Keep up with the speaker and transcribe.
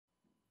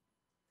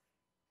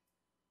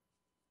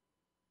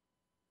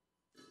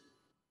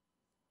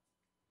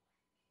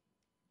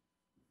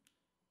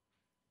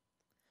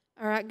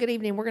All right, good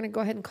evening. We're going to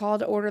go ahead and call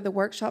to order the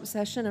workshop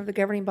session of the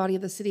governing body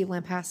of the city of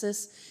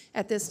Lampasas.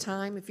 At this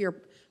time, if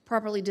you're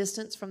properly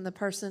distanced from the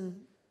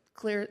person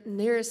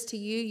nearest to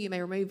you, you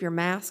may remove your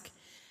mask.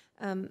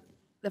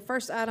 The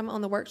first item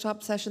on the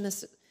workshop session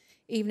this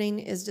evening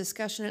is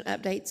discussion and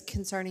updates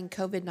concerning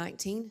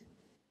COVID-19.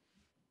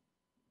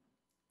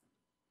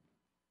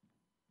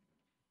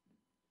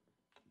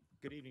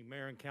 Good evening,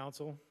 Mayor and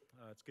Council.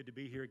 It's good to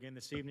be here again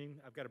this evening.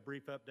 I've got a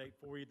brief update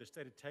for you. The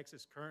state of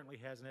Texas currently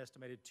has an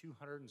estimated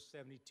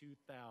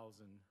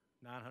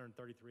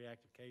 272,933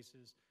 active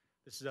cases.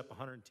 This is up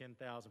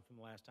 110,000 from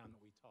the last time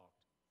that we talked.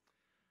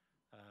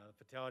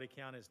 Fatality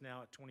count is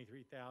now at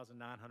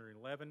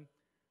 23,911.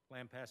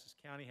 Lampasas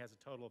County has a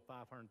total of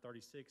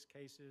 536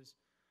 cases,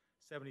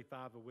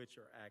 75 of which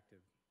are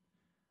active.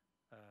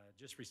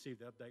 Just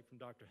received the update from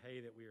Dr. Hay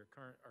that we are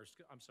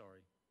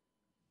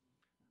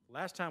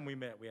last time we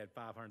met, we had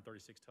 536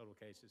 total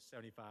cases,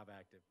 75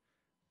 active.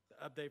 The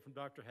update from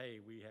Dr.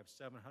 Hay, we have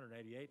 788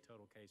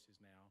 total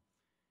cases now,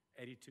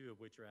 82 of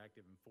which are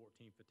active and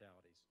 14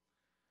 fatalities.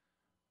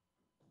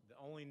 The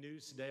only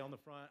news today on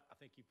the front, I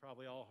think you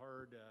probably all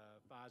heard,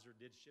 Pfizer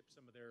did ship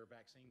some of their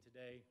vaccine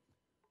today.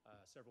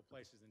 Several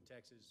places in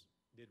Texas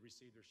did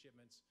receive their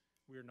shipments.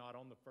 We are not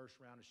on the first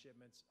round of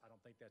shipments. I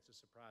don't think that's a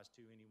surprise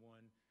to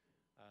anyone.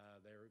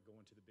 They're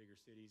going to the bigger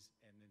cities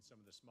and then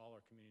some of the smaller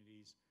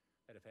communities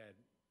that have had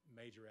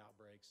major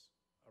outbreaks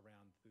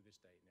around through the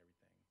state and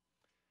everything.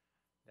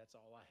 That's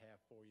all I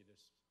have for you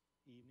this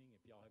evening.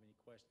 If y'all have any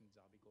questions,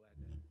 I'll be glad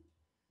to.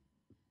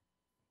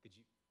 Did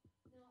you?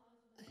 No,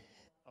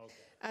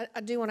 okay.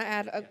 I do want to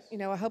add,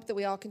 yes. I hope that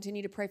we all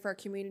continue to pray for our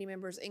community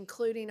members,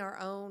 including our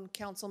own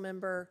council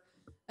member,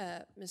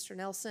 Mr.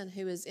 Nelson,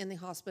 who is in the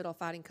hospital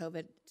fighting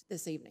COVID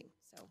this evening.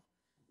 So,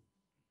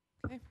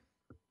 okay.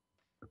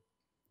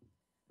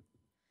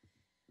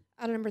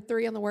 Item number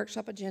 3 on the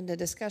workshop agenda,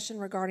 discussion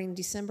regarding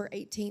December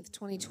 18th,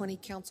 2020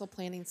 council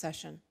planning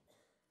session.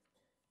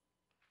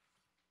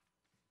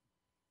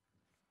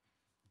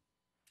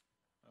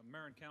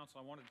 Mayor and Council,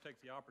 I wanted to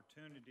take the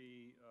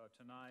opportunity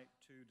tonight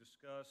to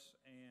discuss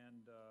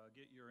and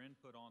get your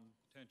input on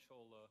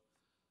potential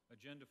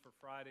agenda for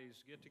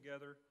Friday's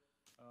get-together.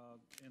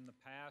 In the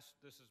past,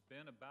 this has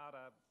been about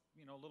a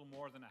little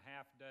more than a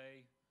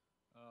half-day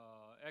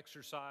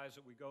exercise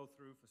that we go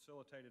through,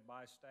 facilitated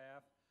by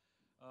staff.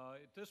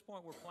 At this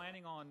point, we're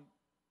planning on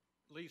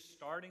at least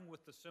starting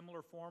with the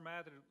similar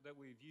format that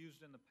we've used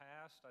in the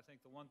past. I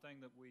think the one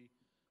thing that we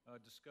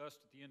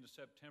discussed at the end of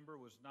September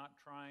was not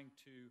trying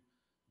to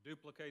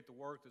duplicate the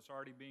work that's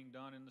already being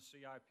done in the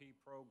CIP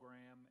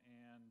program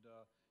and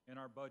in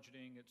our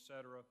budgeting, et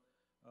cetera.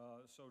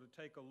 So to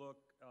take a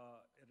look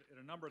at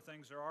a number of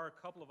things, there are a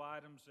couple of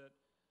items that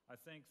I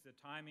think the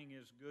timing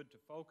is good to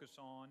focus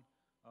on.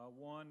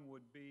 One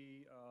would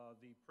be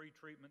the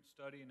pre-treatment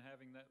study and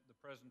having the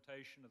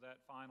presentation of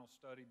that final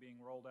study being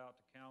rolled out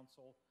to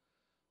council.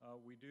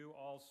 We do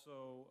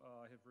also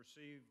have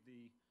received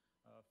the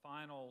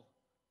final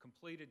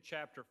completed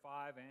Chapter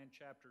 5 and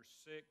Chapter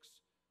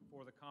 6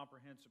 for the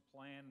comprehensive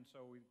plan, and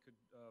so we could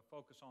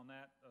focus on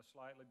that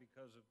slightly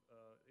because of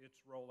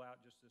its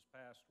rollout just this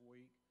past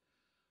week.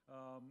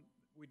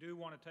 We do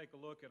want to take a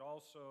look at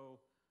also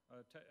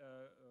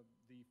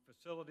the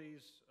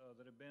facilities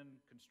that have been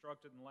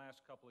constructed in the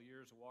last couple of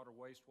years, the water,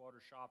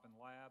 wastewater shop and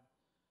lab,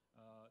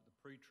 the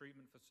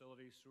pre-treatment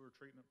facility, sewer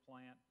treatment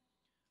plant,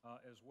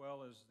 as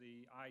well as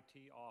the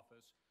IT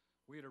office.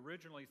 We had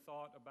originally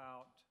thought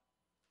about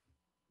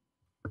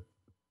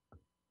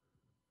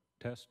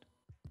test.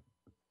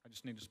 I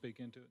just need to speak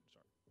into it,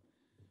 sorry.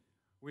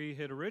 We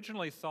had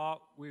originally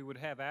thought we would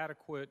have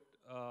adequate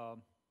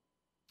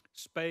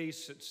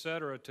space, et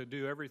cetera, to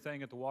do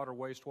everything at the water,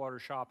 wastewater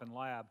shop and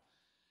lab.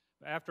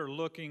 After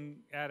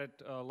looking at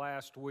it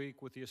last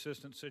week with the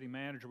assistant city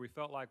manager, we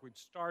felt like we'd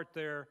start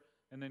there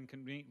and then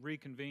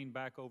reconvene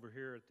back over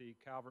here at the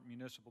Calvert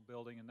Municipal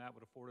Building, and that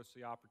would afford us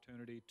the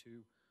opportunity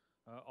to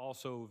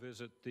also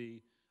visit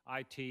the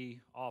IT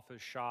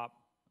office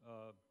shop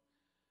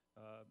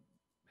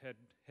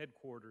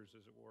headquarters,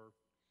 as it were.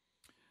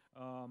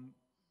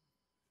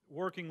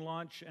 Working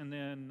lunch and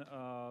then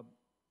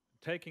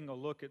taking a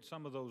look at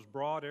some of those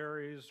broad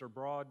areas or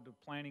broad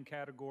planning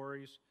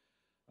categories,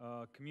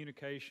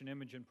 communication,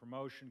 image and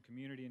promotion,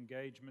 community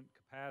engagement,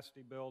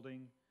 capacity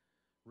building,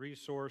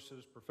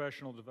 resources,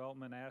 professional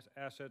development,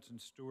 assets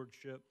and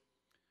stewardship.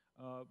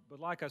 But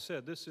like I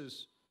said, this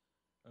is,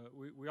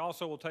 we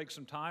also will take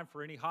some time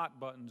for any hot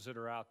buttons that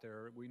are out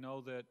there. We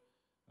know that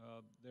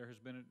there has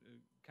been,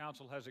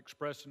 council has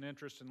expressed an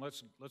interest, and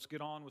let's get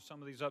on with some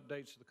of these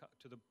updates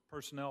to the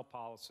personnel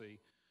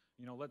policy.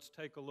 Let's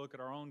take a look at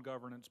our own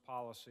governance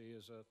policy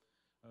as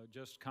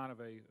just kind of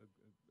a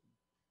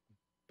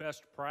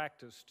best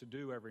practice to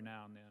do every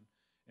now and then.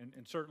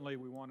 And certainly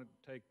we want to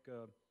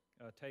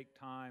take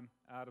time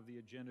out of the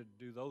agenda to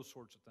do those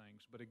sorts of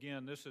things. But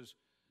again, this is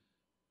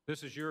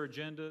your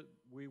agenda.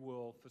 We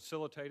will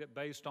facilitate it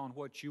based on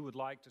what you would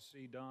like to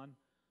see done.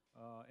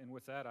 And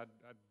with that, I'd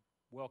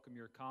welcome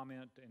your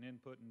comment and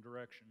input and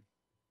direction.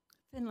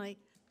 Finley,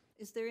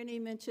 Is there any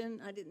mention,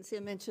 I didn't see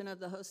a mention of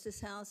the hostess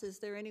house. Is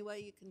there any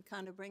way you can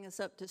kind of bring us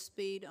up to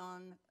speed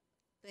on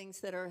things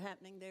that are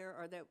happening there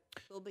or that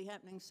will be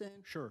happening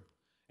soon? Sure.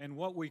 And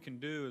what we can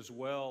do as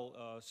well,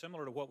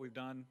 similar to what we've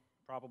done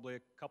probably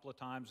a couple of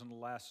times in the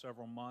last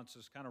several months,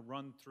 is kind of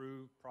run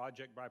through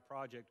project by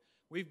project.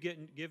 We've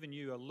given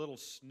you a little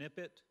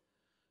snippet,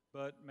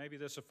 but maybe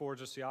this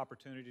affords us the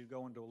opportunity to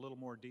go into a little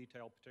more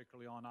detail,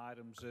 particularly on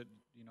items that,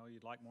 you know,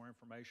 you'd like more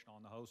information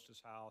on: the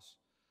hostess house,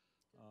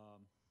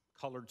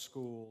 colored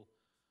school,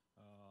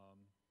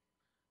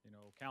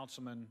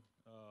 Councilman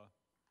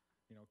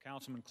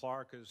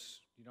Clark has,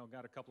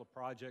 got a couple of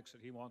projects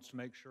that he wants to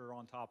make sure are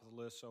on top of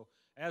the list. So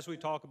as we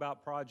talk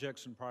about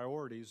projects and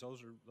priorities,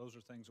 those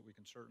are things that we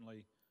can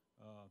certainly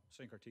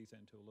sink our teeth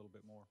into a little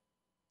bit more.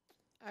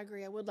 I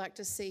agree. I would like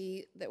to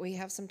see that we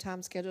have some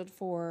time scheduled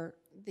for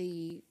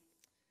the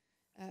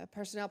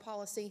personnel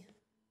policy.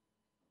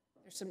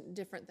 There's some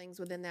different things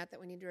within that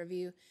we need to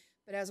review.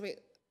 But as we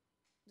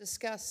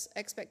discuss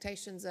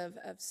expectations of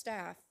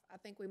staff, I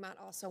think we might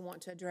also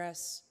want to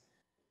address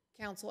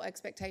council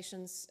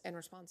expectations and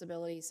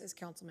responsibilities as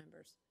council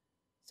members.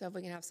 So if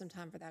we can have some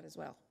time for that as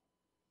well.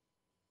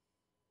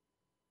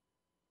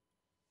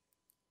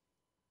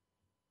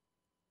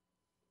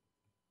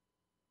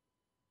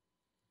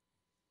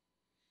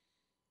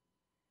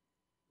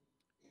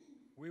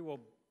 We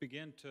will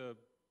begin to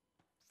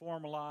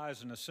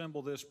formalize and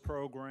assemble this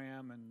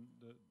program and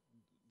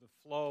the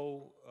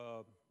flow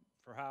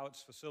for how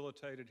it's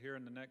facilitated here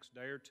in the next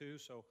day or two.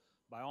 So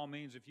by all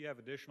means, if you have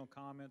additional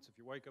comments, if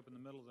you wake up in the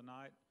middle of the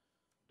night,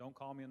 don't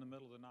call me in the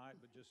middle of the night,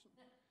 but just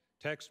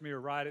text me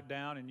or write it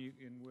down, and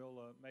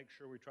we'll make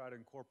sure we try to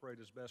incorporate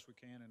as best we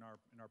can in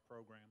our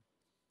program.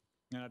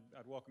 And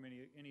I'd welcome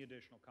any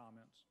additional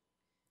comments.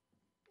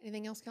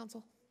 Anything else,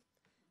 council?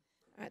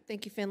 All right,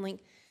 thank you, Finley.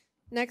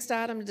 Next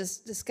item,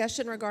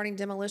 discussion regarding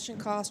demolition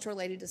costs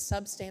related to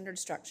substandard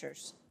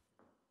structures.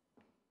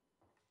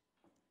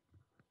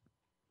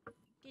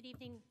 Good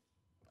evening.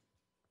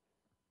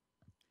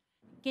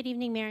 Good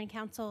evening, Mayor and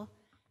Council.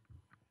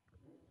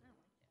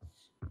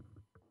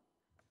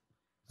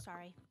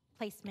 Sorry,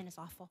 placement is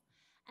awful.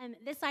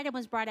 This item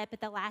was brought up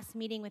at the last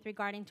meeting with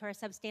regarding to our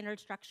substandard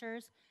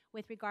structures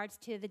with regards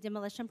to the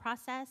demolition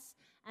process.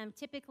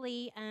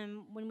 Typically,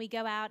 when we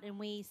go out and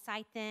we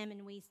cite them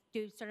and we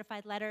do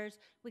certified letters,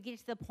 we get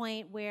to the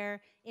point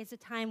where it's a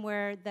time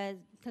where the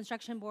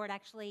construction board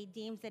actually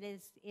deems that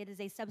it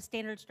is a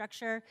substandard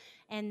structure,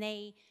 and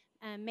they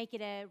make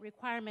it a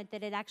requirement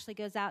that it actually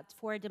goes out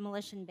for a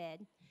demolition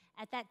bid.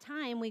 At that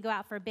time, we go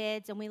out for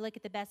bids and we look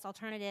at the best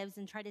alternatives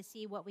and try to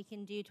see what we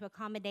can do to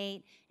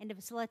accommodate and to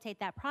facilitate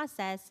that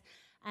process.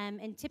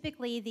 And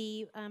typically,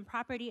 the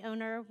property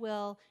owner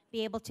will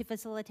be able to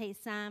facilitate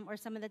some, or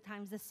some of the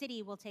times the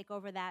city will take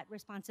over that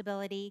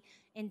responsibility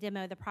and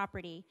demo the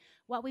property.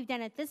 What we've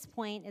done at this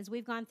point is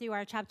we've gone through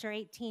our Chapter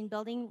 18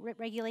 building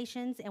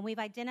regulations, and we've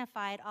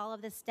identified all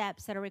of the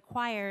steps that are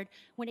required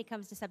when it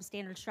comes to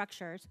substandard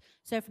structures.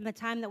 So from the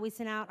time that we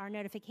send out our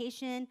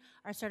notification,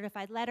 our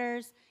certified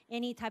letters,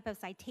 any type of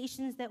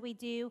citations that we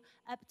do,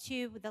 up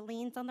to the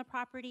liens on the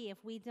property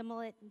if we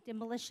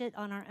demolish it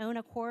on our own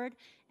accord,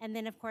 and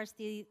then of course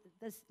the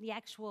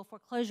actual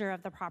foreclosure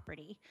of the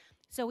property.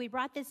 So we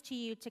brought this to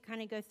you to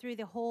kind of go through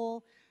the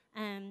whole,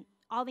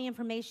 all the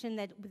information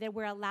that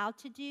we're allowed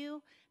to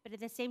do, but at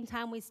the same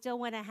time we still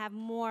want to have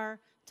more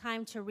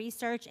time to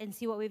research and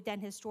see what we've done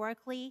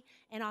historically,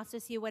 and also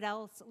see what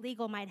else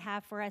legal might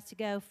have for us to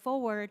go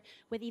forward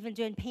with even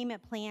doing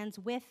payment plans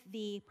with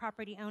the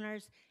property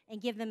owners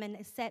and give them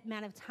a set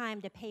amount of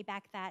time to pay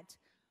back that,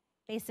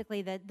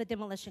 basically the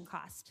demolition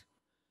cost.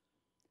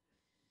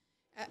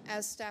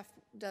 As staff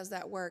does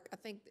that work, I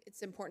think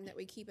it's important that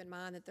we keep in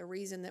mind that the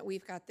reason that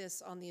we've got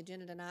this on the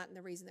agenda tonight and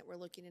the reason that we're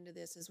looking into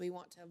this is we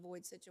want to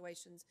avoid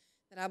situations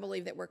that I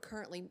believe that we're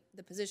currently,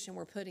 the position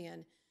we're put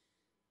in.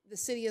 The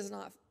city is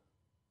not,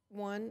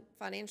 one,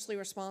 financially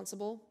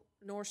responsible,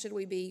 nor should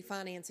we be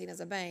financing as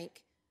a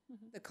bank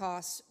the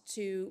cost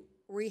to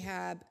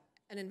rehab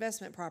an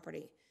investment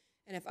property.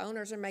 And if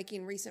owners are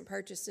making recent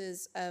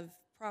purchases of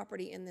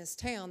property in this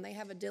town, they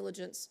have a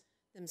diligence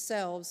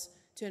themselves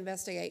to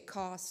investigate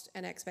cost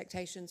and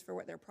expectations for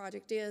what their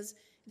project is.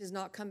 It does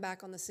not come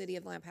back on the city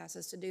of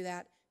Lampasas to do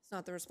that. It's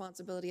not the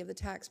responsibility of the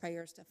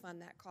taxpayers to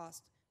fund that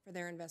cost for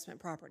their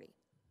investment property.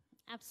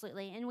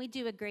 Absolutely, and we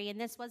do agree, and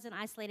this was an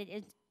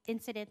isolated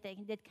incident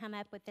that did come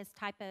up with this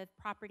type of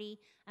property.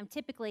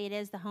 Typically, it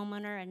is the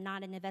homeowner and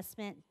not an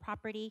investment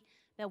property,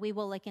 but we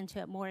will look into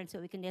it more and see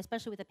what we can do,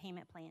 especially with a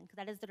payment plan, because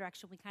that is the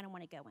direction we kind of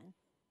want to go in.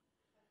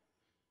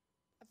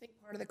 I think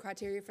part of the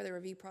criteria for the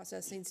review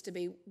process needs to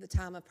be the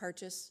time of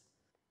purchase.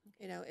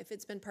 You know, if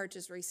it's been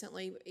purchased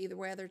recently, either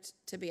whether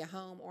to be a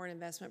home or an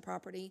investment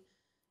property,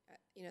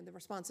 the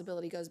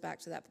responsibility goes back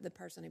to the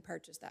person who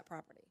purchased that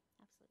property.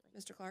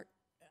 Absolutely. Mr. Clark?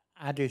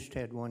 I just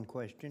had one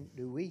question.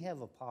 Do we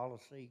have a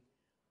policy,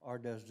 or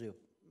does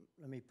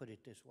let me put it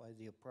this way,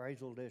 the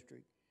appraisal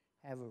district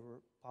have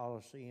a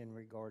policy in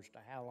regards to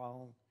how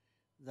long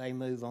they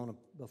move on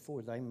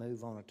before they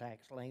move on a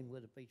tax lien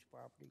with a piece of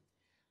property?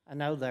 I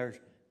know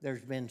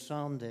there's been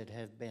some that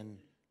have been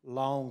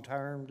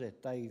long-term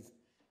that they've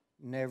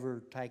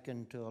never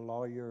taken to a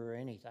lawyer or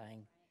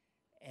anything.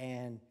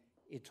 And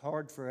it's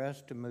hard for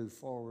us to move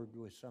forward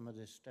with some of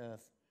this stuff,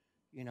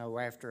 you know,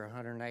 after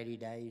 180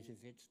 days,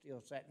 if it's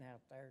still sitting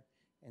out there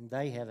and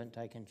they haven't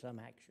taken some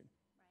action.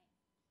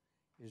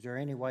 Right. Is there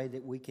any way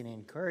that we can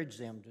encourage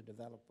them to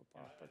develop a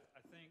property?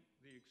 I think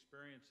the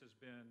experience has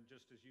been,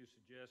 just as you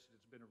suggested,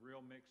 it's been a real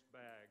mixed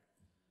bag.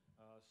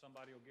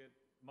 Somebody will get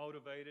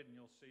motivated and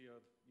you'll see a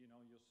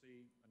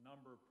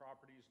number of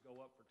properties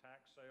go up for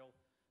tax sale,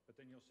 but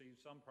then you'll see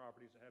some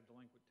properties that have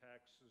delinquent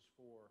taxes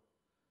for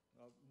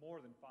more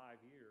than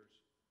 5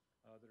 years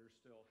that are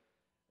still.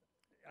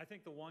 I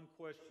think the one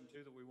question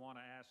too that we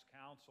want to ask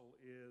counsel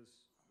is,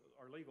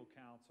 our legal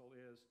counsel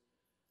is,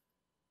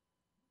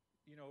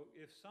 you know,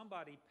 if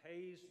somebody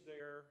pays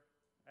their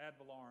ad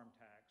valorem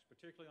tax,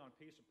 particularly on a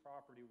piece of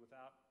property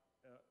without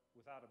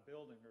a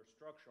building or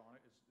structure on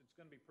it, it's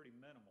going to be pretty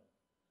minimal.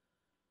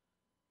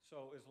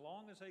 So as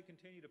long as they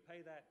continue to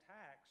pay that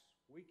tax,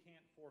 we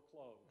can't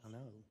foreclose. I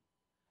know.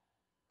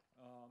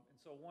 And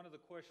so one of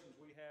the questions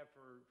we have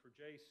for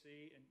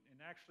JC, and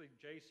actually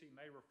JC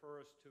may refer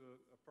us to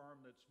a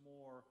firm that's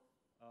more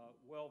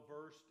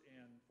well-versed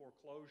in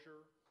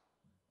foreclosure,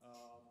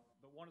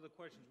 but one of the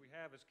questions we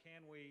have is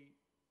can we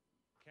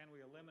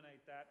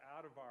eliminate that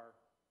out of our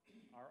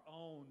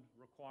own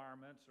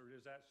requirements, or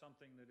is that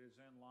something that is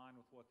in line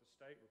with what the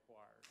state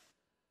requires?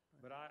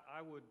 But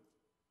I would,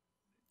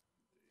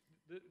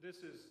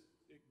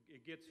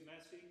 it gets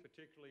messy,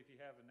 particularly if you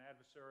have an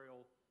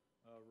adversarial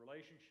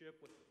relationship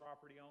with the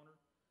property owner,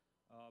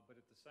 but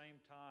at the same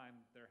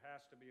time, there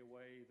has to be a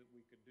way that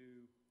we could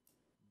do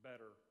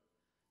better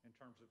in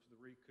terms of the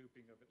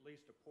recouping of at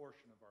least a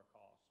portion of our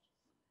costs.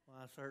 Well,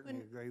 I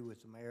certainly agree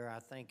with the mayor.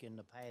 I think in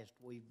the past,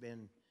 we've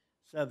been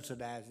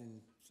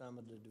subsidizing some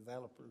of the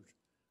developers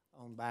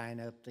on buying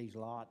up these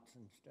lots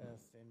and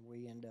stuff, and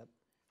we end up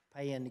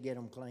paying to get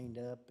them cleaned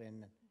up,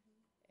 and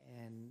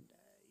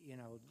you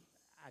know,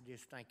 I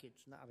just think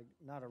it's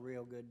not a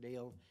real good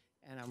deal,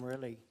 and I'm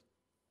really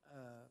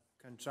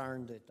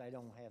concerned that they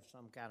don't have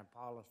some kind of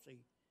policy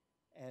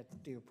at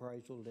the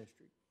appraisal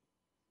district.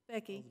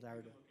 Becky,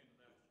 Over there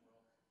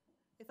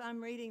if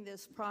I'm reading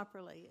this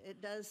properly, it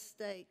does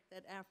state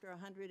that after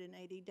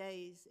 180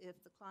 days, if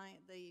the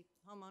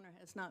homeowner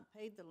has not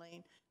paid the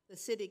lien, the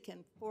city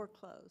can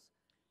foreclose.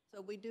 So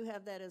we do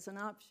have that as an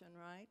option,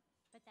 right?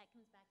 But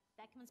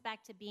that comes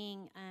back to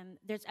being,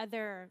 there's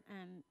other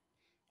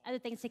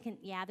things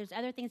there's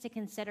other things to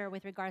consider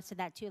with regards to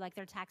that too, like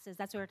their taxes.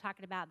 That's what we're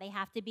talking about. They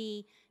have to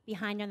be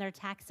behind on their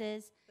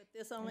taxes. But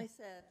this only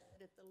said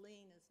that if the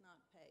lien is not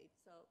paid,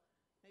 so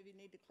maybe you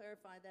need to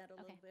clarify that a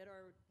little bit,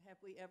 or have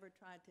we ever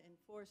tried to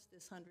enforce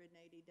this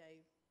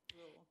 180-day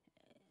rule?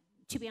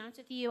 To be honest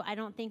with you, I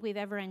don't think we've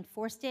ever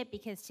enforced it,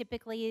 because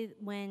typically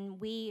when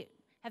we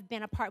have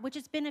been apart, which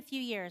has been a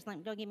few years,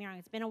 like, don't get me wrong,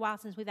 it's been a while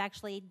since we've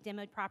actually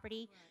demoed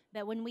property,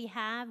 but when we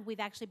have, we've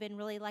actually been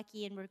really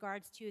lucky in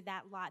regards to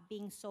that lot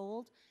being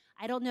sold.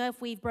 I don't know if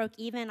we've broke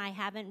even. I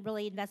haven't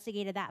really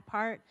investigated that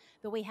part,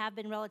 but we have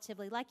been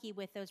relatively lucky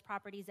with those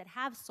properties that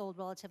have sold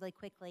relatively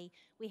quickly.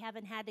 We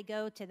haven't had to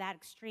go to that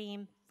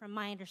extreme from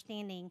my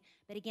understanding,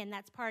 but again,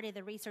 that's part of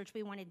the research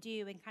we want to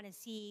do and kind of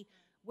see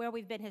where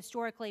we've been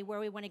historically, where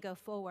we want to go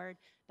forward.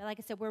 But like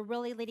I said, we're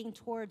really leading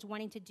towards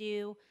wanting to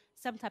do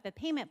some type of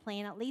payment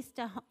plan, at least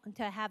to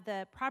have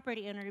the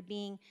property owner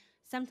being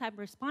some type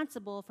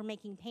responsible for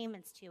making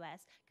payments to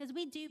us. Because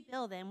we do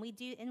bill them, we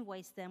do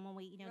invoice them when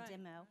we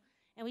demo.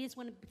 And we just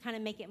want to kind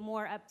of make it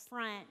more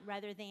upfront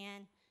rather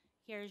than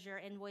here's your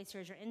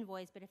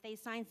invoice. But if they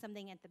sign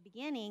something at the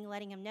beginning,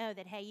 letting them know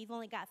that, hey, you've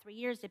only got 3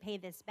 years to pay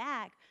this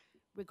back,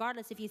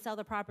 regardless if you sell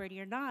the property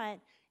or not,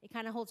 it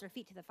kind of holds their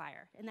feet to the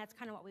fire. And that's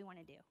kind of what we want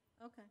to do.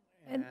 Okay.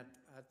 And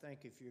I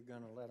think if you're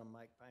going to let them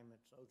make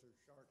payments, those are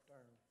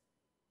short-term,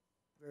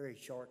 very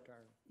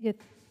short-term. Yeah,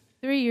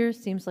 3 years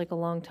seems like a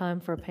long time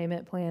for a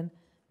payment plan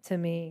to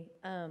me.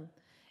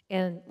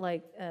 And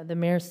like the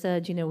mayor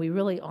said, you know, we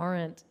really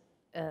aren't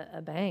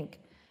a bank.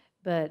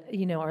 But,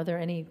 you know, are there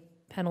any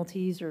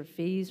penalties or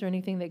fees or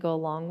anything that go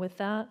along with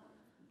that?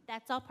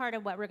 That's all part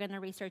of what we're going to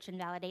research and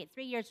validate.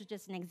 3 years is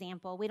just an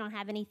example. We don't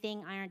have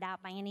anything ironed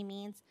out by any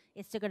means.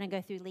 It's still going to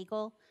go through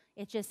legal.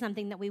 It's just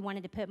something that we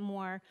wanted to put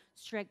more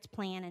strict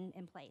plan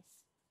in place.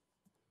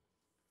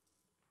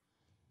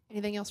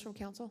 Anything else from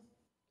council?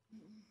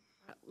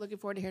 Looking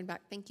forward to hearing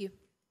back. Thank you.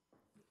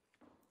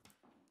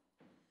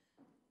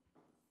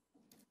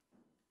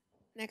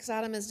 Next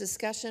item is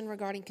discussion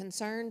regarding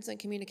concerns and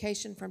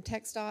communication from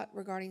TxDOT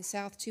regarding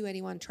South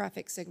 281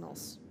 traffic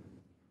signals.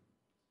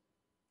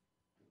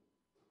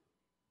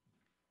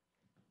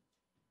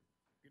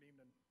 Good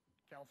evening,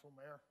 Council,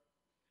 Mayor.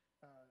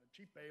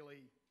 Chief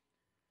Bailey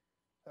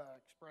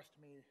expressed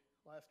to me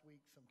last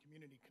week some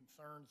community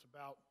concerns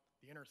about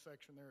the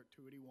intersection there at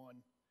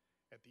 281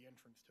 at the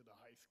entrance to the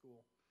high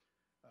school.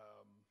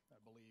 I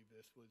believe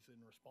this was in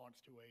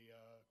response to a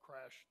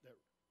crash that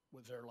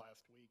was there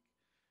last week.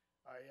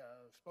 I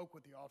spoke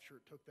with the officer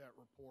that took that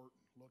report,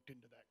 looked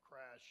into that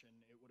crash, and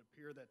it would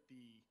appear that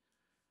the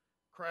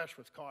crash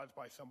was caused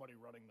by somebody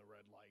running the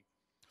red light.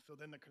 So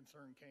then the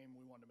concern came,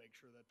 we wanted to make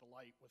sure that the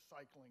light was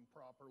cycling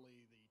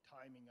properly, the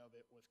timing of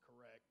it was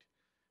correct.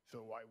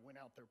 So I went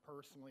out there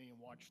personally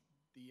and watched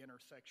the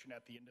intersection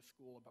at the end of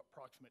school, about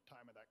approximate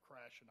time of that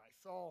crash, and I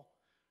saw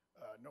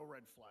no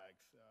red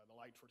flags. The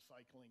lights were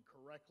cycling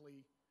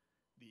correctly.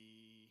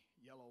 The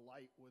yellow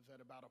light was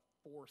at about a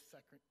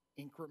 4-second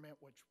increment,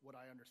 which what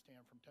I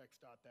understand from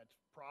TxDOT, that's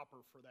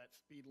proper for that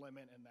speed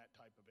limit and that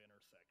type of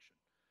intersection.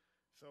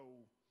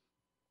 So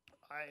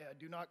I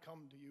do not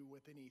come to you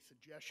with any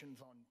suggestions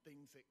on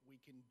things that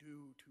we can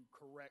do to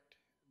correct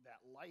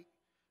that light.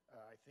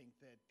 I think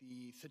that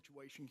the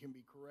situation can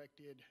be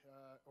corrected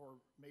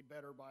or made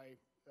better by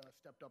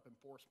stepped up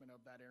enforcement of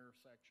that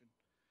intersection.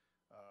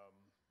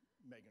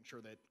 Making sure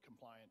that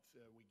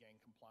we gain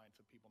compliance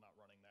of people not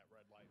running that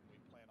red light. And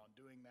we plan on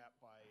doing that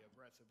by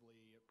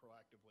aggressively,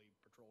 proactively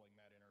patrolling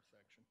that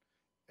intersection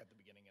at the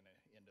beginning and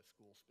end of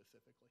school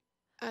specifically.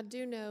 I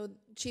do know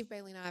Chief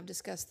Bailey and I have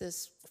discussed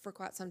this for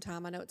quite some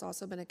time. I know it's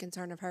also been a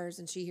concern of hers,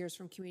 and she hears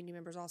from community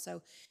members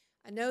also.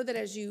 I know that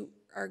as you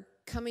are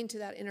coming to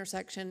that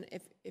intersection,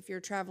 if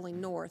you're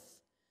traveling north,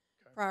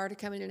 prior to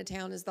coming into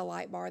town is the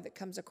light bar that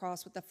comes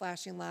across with the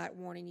flashing light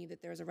warning you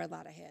that there's a red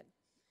light ahead.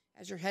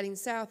 As you're heading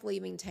south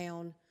leaving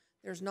town,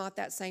 there's not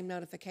that same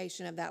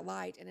notification of that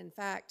light. And in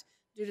fact,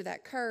 due to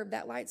that curve,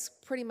 that light's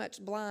pretty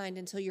much blind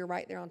until you're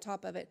right there on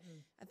top of it.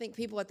 I think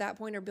people at that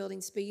point are building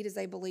speed as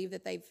they believe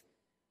that they've,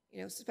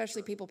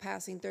 especially people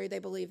passing through, they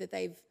believe that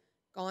they've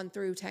gone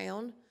through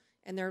town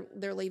and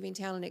they're leaving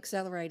town and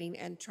accelerating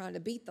and trying to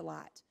beat the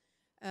light.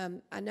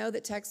 I know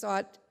that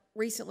TxDOT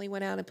recently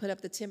went out and put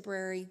up the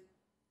temporary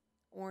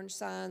orange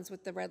signs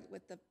with the red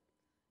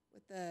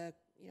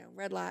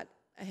light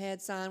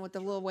ahead sign with the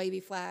little wavy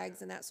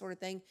flags and that sort of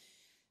thing.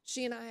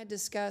 She and I had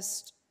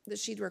discussed that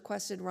she'd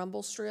requested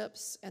rumble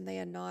strips and they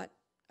had not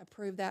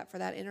approved that for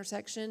that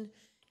intersection.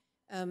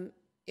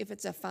 If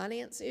it's a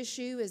finance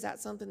issue, is that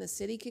something the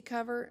city could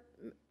cover?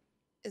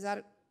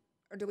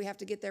 Or do we have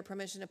to get their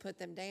permission to put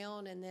them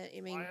down? And then,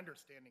 My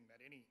understanding that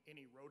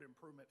any road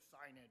improvement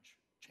signage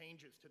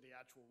changes to the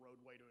actual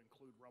roadway to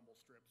include rumble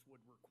strips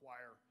would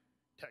require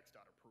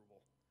TxDOT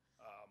approval.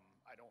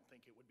 I don't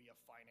think it would be a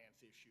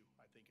finance issue.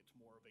 I think it's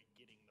more of a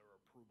getting their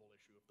approval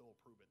issue. If they'll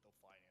approve it, they'll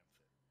finance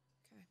it.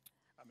 Okay.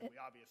 I mean, we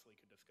obviously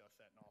could discuss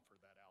that and offer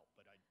that out,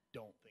 but I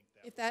don't think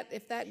that.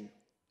 If that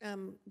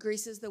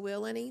greases the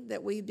wheel any,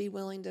 that we'd be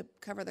willing to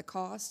cover the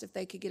cost if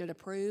they could get it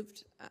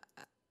approved,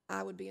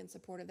 I would be in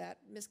support of that.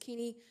 Ms.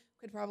 Keeney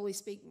could probably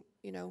speak,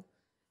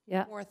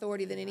 more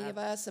authority than any of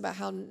us about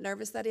how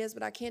nervous that is.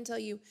 But I can tell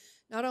you,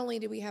 not only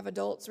do we have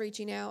adults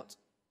reaching out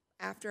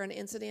after an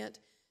incident,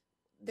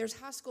 there's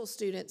high school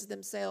students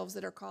themselves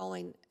that are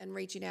calling and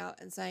reaching out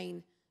and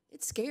saying,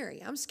 it's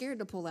scary. I'm scared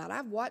to pull out.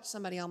 I've watched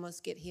somebody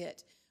almost get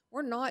hit.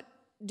 We're not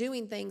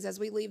doing things as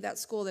we leave that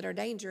school that are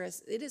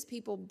dangerous. It is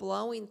people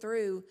blowing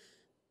through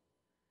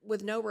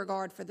with no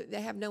regard for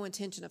they have no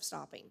intention of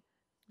stopping.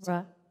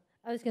 Right.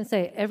 I was going to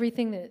say,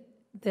 everything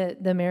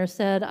that the mayor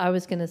said, I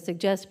was going to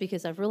suggest,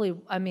 because I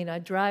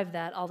drive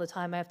that all the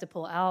time. I have to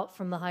pull out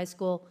from the high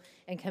school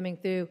and coming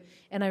through.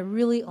 And I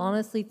really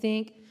honestly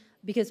think,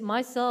 because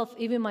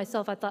even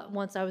myself, I thought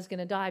once I was going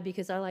to die,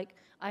 because I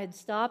had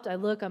stopped,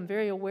 I'm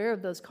very aware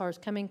of those cars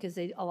coming, because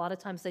a lot of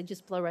times they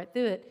just blow right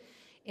through it.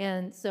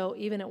 And so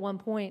even at one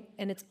point,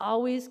 and it's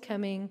always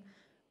coming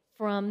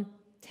from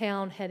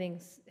town heading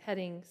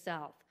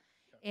south.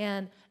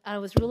 And I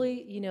was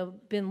really,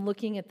 been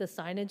looking at the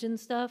signage and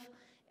stuff,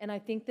 and I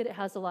think that it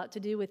has a lot to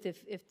do with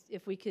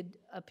if we could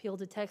appeal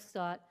to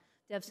TxDOT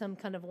to have some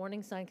kind of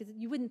warning sign, because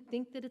you wouldn't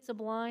think that it's a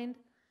blind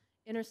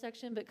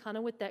intersection, but kind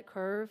of with that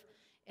curve,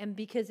 and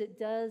because it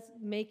does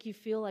make you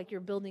feel like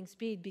you're building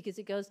speed, because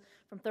it goes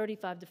from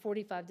 35 to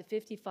 45 to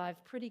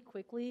 55 pretty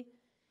quickly.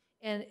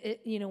 And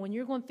when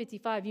you're going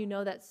 55,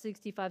 that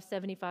 65,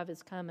 75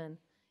 is coming,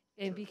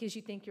 and because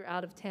you think you're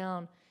out of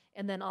town,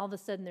 and then all of a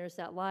sudden there's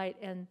that light,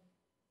 and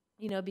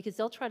because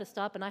they'll try to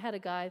stop. And I had a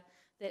guy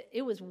that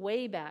it was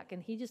way back,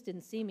 and he just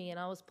didn't see me, and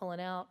I was pulling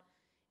out,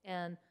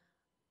 and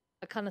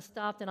I kind of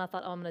stopped, and I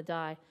thought, oh, I'm gonna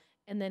die,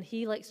 and then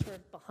he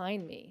swerved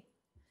behind me.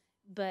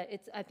 But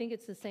I think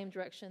it's the same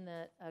direction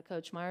that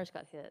Coach Myers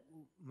got hit.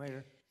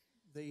 Mayor,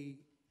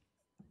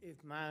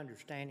 if my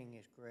understanding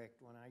is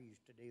correct, when I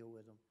used to deal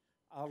with them,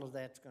 all of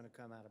that's going to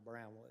come out of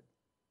Brownwood.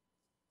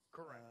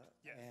 Correct,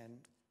 yes. And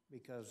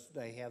because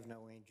they have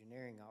no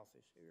engineering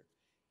office here.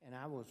 And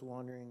I was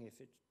wondering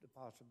if it's the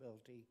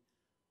possibility,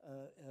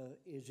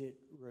 is it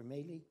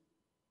Rameli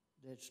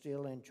that's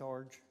still in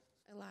charge?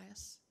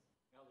 Elias.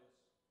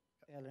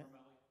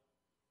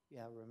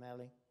 Yeah,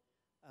 Rameli.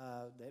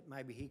 That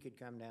maybe he could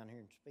come down here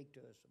and speak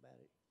to us about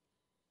it.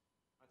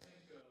 I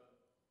think the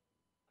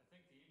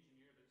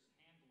engineer that's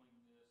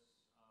handling this,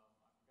 I've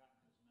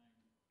forgotten his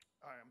name.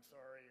 I'm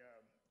sorry,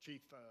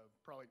 Chief,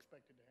 probably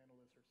expected to handle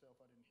this herself.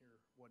 I didn't hear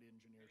what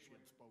engineer she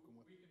had spoken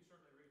with. We can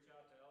certainly reach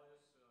out to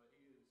Elias.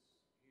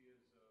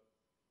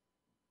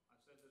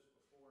 I've said this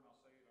before, and I'll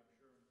say it, I'm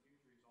sure in the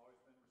future, he's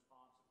always been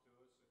responsive to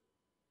us.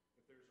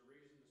 If there's a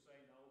reason to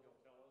say no,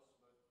 he'll tell us,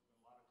 but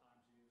a lot of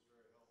times he is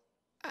very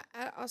helpful.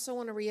 I also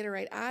want to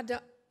reiterate, I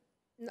don't,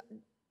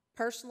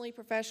 personally,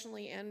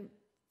 professionally, and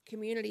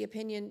community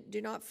opinion,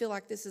 do not feel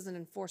like this is an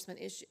enforcement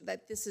issue,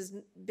 that this has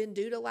been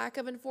due to lack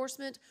of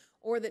enforcement,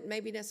 or that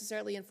maybe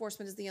necessarily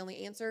enforcement is the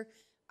only answer.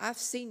 I've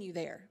seen you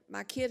there.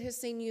 My kid has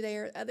seen you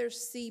there. Others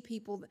see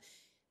people.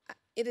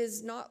 It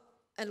is not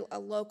a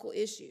local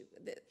issue.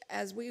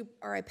 As we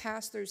are a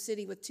pass-through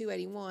city with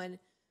 281,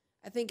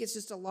 I think it's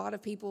just a lot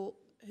of people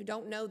who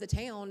don't know the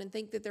town and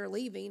think that they're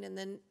leaving and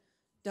then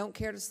don't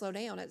care to slow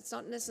down. It's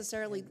not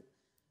necessarily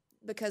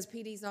because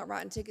PD's not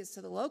writing tickets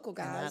to the local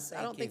guys.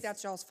 I don't think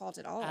that's y'all's fault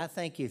at all. I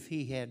think if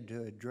he had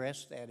to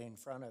address that in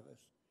front of us,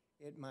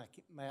 it might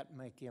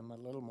make him a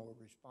little more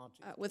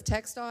responsive. With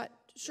TxDOT,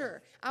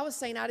 sure. I was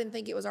saying I didn't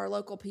think it was our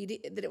local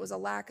PD, that it was a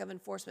lack of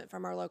enforcement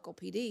from our local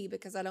PD,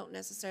 because I don't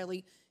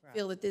necessarily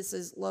feel that this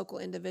is local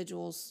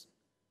individuals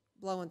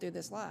blowing through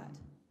this light.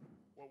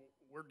 Well,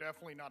 we're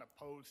definitely not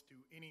opposed to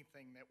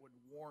anything that would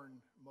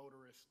warn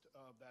motorists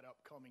of that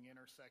upcoming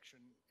intersection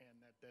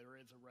and that there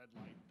is a red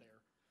light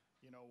there.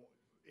 You know,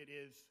 it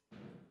is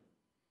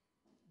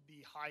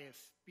the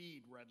highest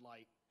speed red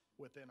light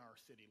within our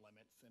city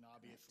limits, and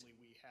obviously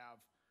we have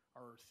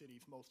our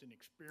city's most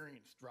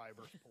inexperienced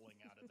drivers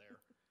pulling out of there.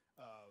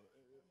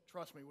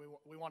 Trust me, we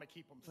want to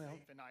keep them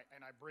safe, and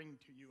I bring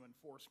to you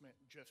enforcement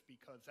just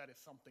because that is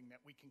something that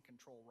we can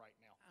control right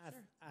now.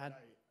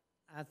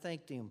 I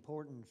think the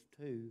importance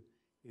too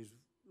is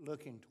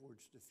looking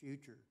towards the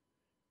future.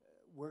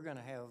 We're going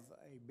to have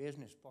a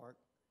business park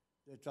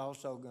that's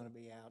also going to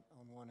be out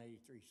on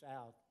 183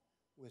 South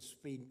with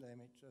speed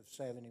limits of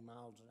 70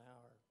 miles an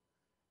hour.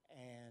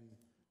 And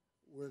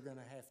we're going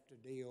to have to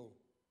deal,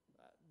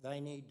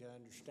 they need to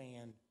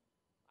understand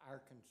our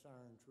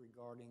concerns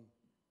regarding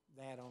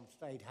that on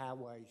state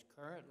highways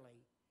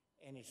currently,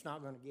 and it's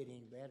not going to get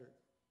any better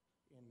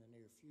in the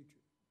near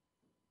future.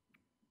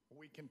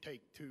 We can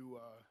take to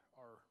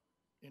our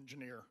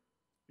engineer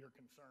your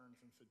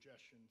concerns and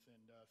suggestions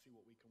and see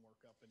what we can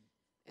work up and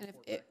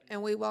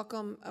And we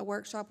welcome a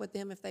workshop with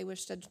them if they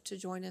wish to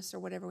join us or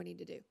whatever we need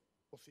to do.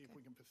 we'll see if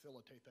we can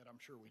facilitate that. I'm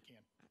sure we can.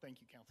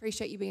 Thank you, Council.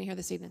 Appreciate you being here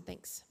this evening.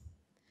 Thanks.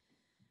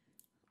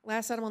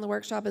 Last item on the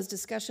workshop is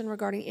discussion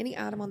regarding any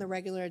item on the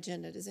regular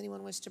agenda. Does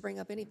anyone wish to bring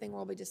up anything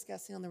we'll be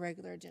discussing on the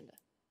regular agenda?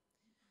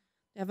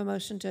 Do I have a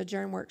motion to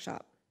adjourn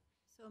workshop?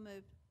 So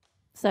moved.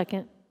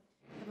 Second.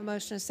 I have a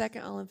motion and a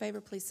second. All in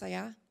favor, please say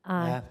aye.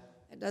 Aye.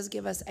 It does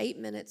give us 8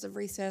 minutes of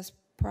recess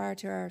prior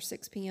to our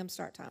 6 p.m.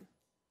 start time.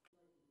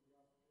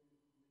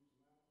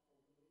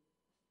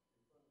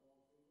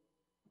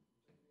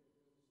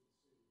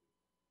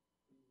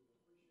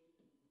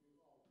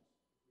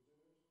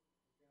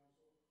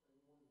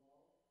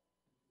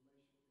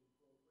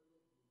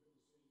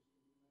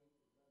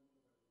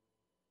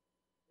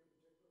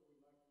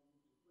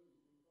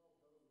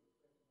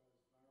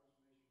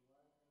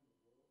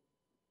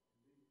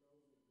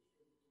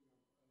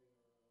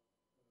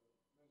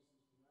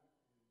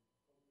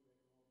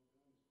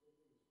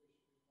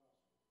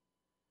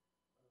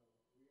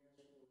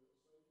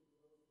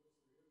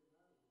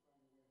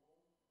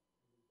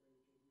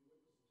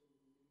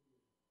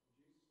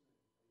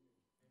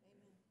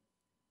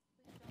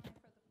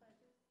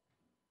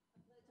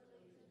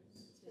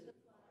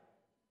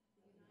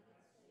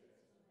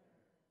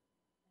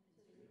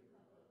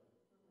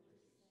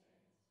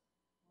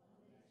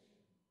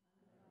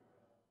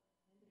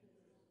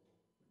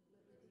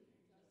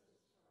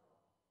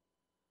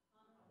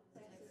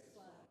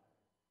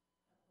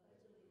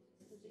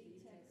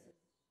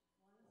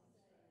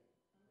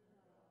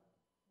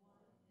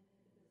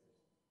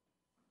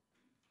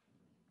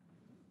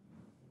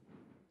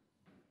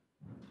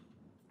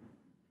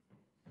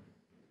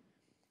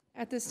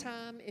 At this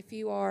time, if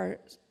you are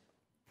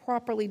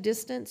properly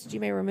distanced,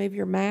 you may remove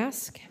your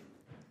mask.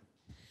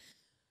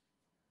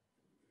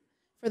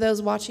 For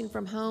those watching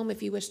from home,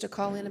 if you wish to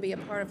call in and be a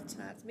part of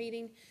tonight's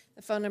meeting,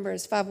 the phone number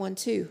is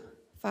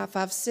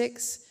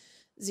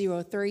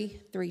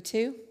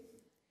 512-556-0332.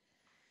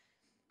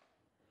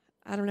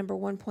 Item number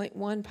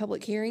 1.1,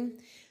 public hearing,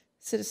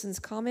 citizens'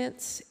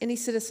 comments. Any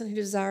citizen who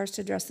desires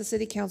to address the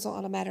city council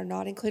on a matter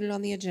not included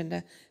on the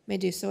agenda may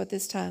do so at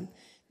this time.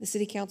 The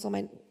city council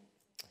may...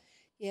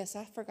 Yes,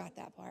 I forgot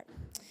that part.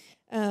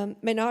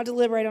 May not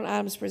deliberate on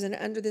items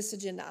presented under this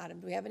agenda item.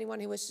 Do we have anyone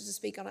who wishes to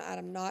speak on an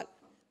item not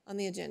on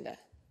the agenda?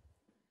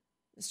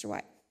 Mr.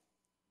 White.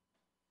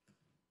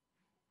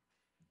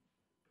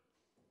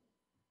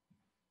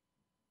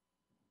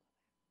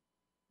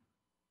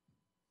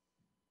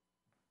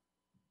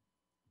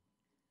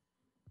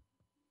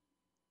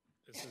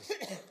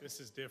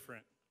 This is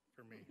different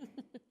for me.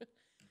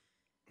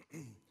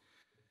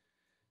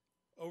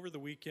 Over the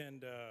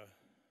weekend,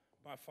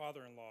 my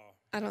father-in-law.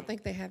 I don't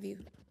think they have you.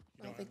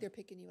 I don't think they're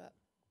picking you up.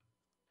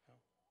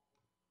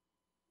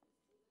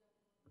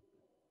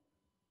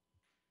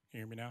 You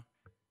hear me now?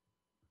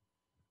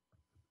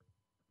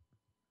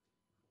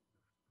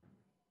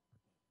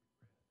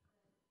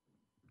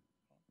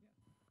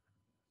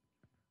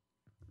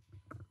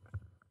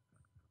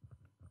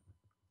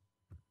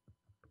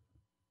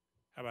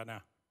 How about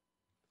now?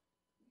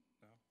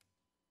 No?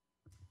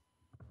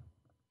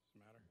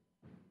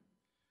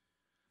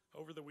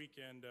 over the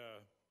weekend,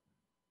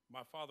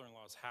 my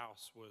father-in-law's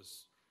house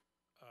was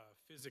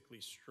physically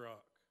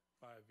struck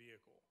by a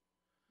vehicle.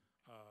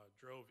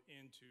 Drove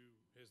into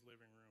his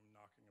living room,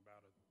 knocking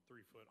about a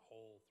 3-foot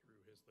hole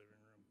through his living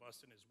room,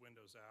 busting his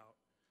windows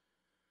out,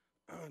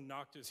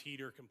 knocked his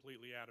heater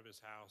completely out of his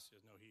house. He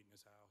has no heat in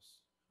his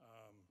house.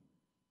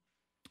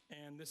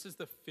 And this is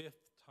the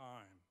 5th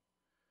time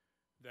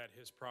that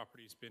his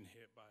property's been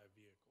hit by a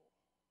vehicle.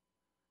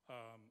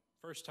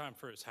 First time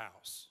for his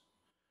house,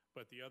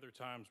 but the other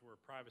times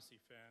were privacy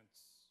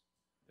fence.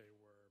 They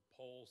were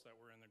poles that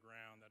were in the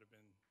ground that have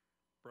been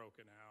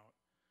broken out.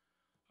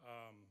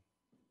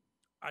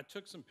 I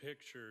took some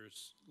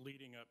pictures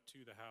leading up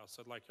to the house.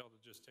 I'd like y'all to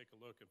just take a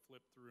look and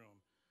flip through them.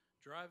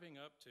 Driving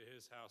up to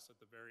his house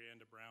at the very end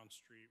of Brown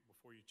Street,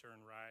 before you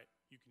turn right,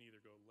 you can either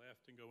go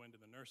left and go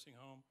into the nursing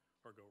home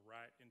or go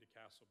right into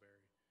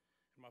Castleberry.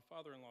 And my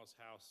father-in-law's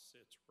house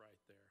sits right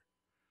there.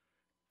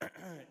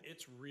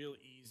 It's real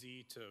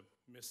easy to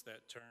miss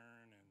that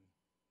turn and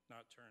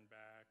not turn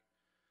back.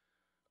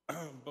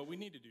 But we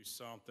need to do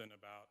something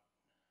about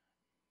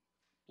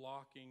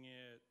blocking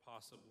it,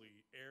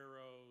 possibly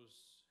arrows,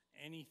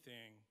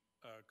 anything,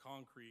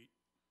 concrete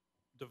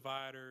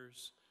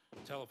dividers,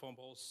 telephone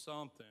poles,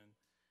 something.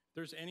 If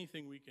there's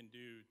anything we can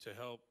do to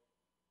help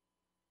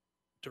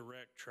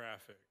direct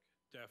traffic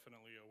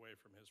definitely away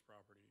from his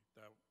property,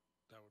 that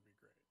would be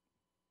great.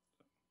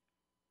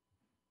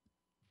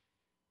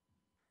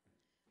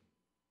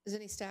 Does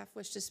any staff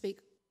wish to speak?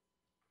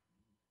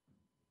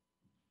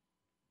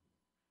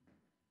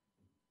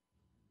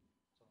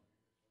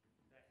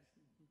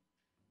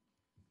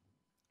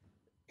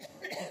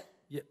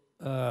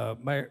 Yeah,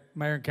 Mayor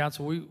and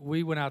Council,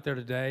 we went out there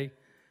today,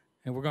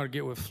 and we're going to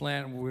get with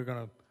Flint, and we're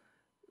going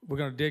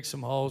to dig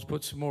some holes,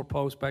 put some more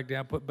posts back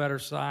down, put better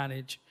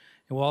signage,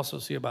 and we'll also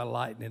see about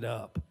lighting it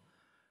up.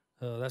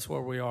 That's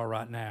where we are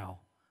right now,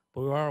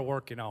 but we are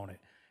working on it,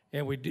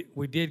 and we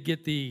did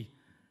get the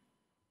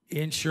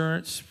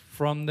insurance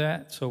from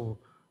that, so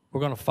we're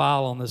going to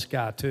file on this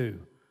guy too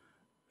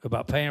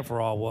about paying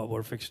for all what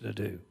we're fixing to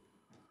do.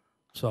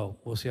 So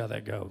we'll see how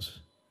that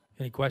goes.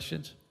 Any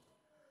questions?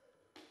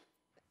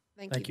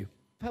 Thank you.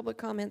 Public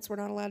comments, we're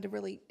not allowed to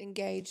really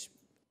engage.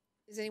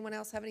 Does anyone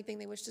else have anything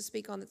they wish to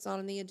speak on that's not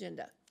on the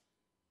agenda?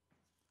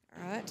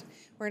 All right,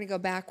 we're going to go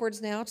backwards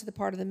now to the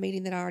part of the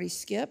meeting that I already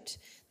skipped.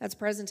 That's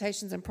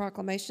presentations and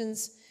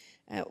proclamations.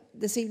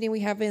 This evening we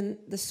have in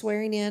the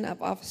swearing in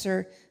of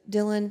Officer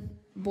Dylan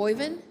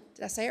Boyven.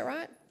 Did I say it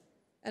right?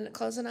 And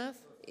close enough?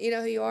 You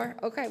know who you are?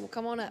 Okay, well,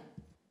 come on up.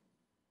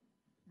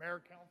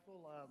 Mayor,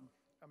 Council,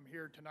 I'm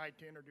here tonight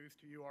to introduce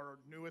to you our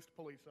newest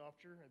police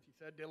officer, as you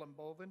said, Dylan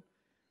Boven.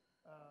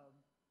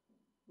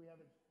 We have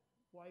his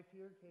wife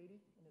here, Katie,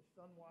 and his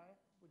son, Wyatt.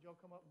 Would y'all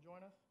come up and join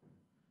us?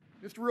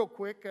 Just a real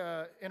quick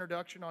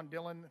introduction on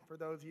Dylan for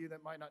those of you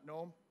that might not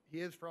know him.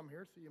 He is from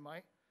here, so you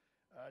might.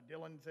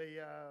 Dylan's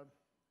a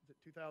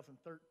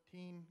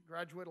 2013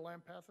 graduate of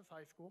Lampasas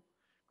High School.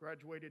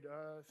 Graduated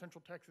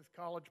Central Texas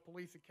College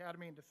Police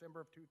Academy in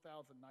December of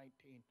 2019.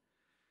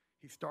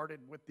 He started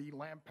with the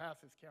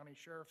Lampasas County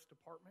Sheriff's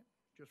Department.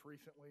 Just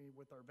recently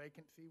with our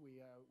vacancy, we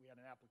had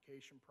an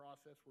application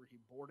process where he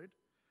boarded.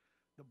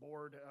 The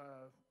board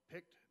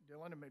picked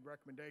Dylan and made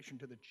recommendation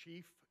to the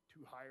chief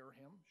to hire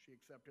him. She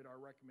accepted our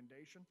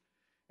recommendation,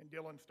 and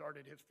Dylan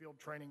started his field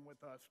training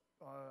with us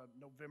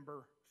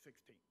November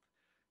 16th.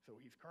 So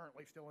he's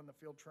currently still in the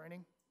field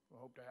training. We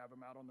hope to have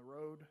him out on the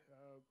road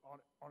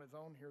on his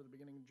own here at the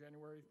beginning of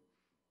January,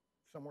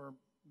 somewhere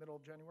middle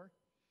of January.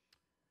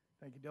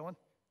 Thank you, Dylan.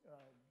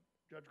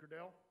 Judge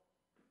Gradell.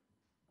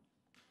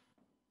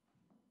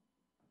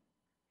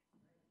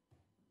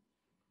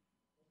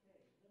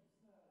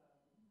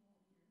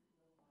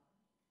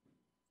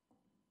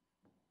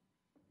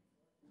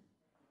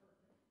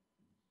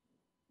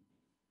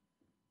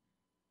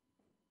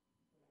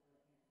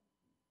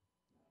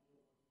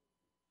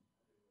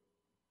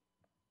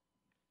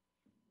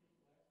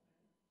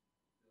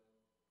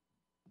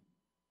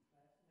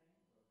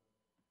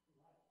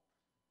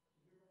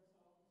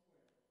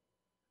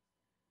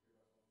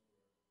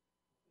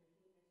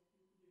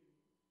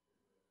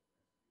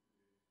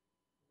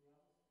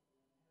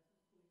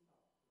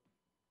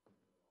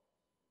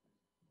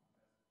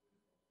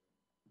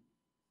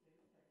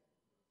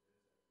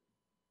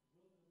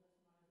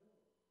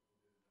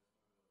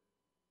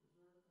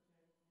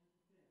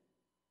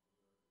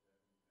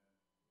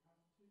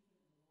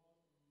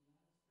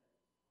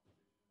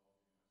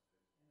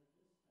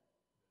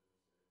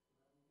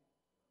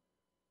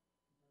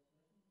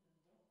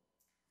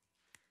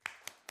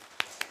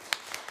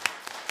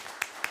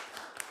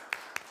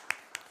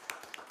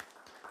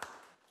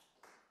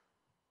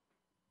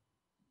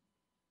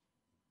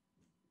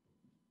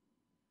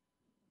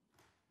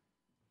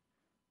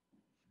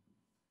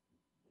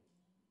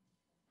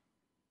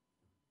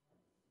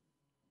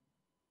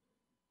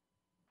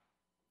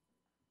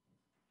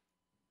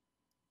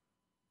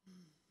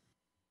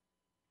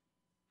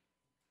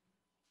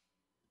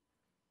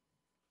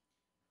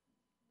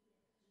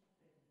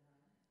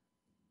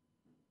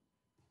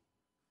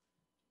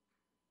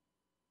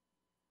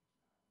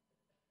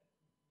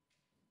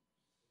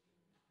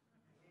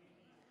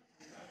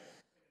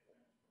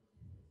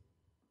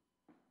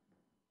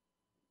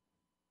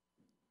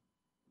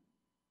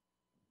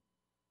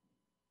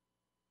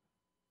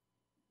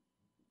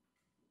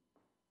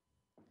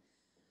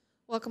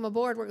 Welcome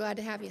aboard. We're glad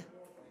to have you.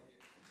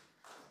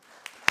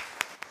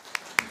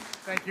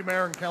 Thank you,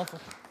 Mayor and Council.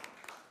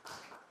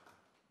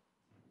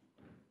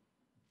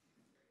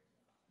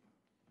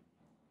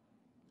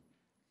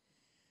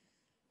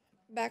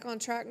 Back on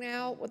track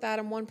now with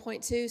item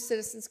 1.2,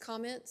 citizens'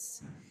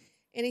 comments.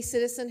 Any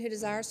citizen who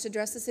desires to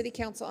address the city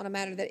council on a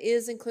matter that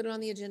is included on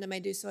the agenda may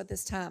do so at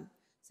this time.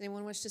 Does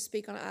anyone wish to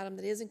speak on an item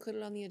that is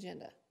included on the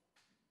agenda?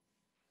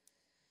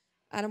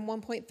 Item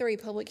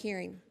 1.3, public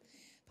hearing.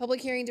 Public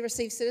hearing to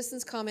receive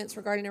citizens' comments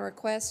regarding a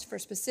request for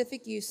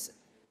specific use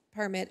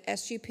permit,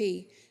 SUP,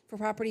 for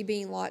property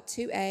being Lot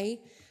 2A,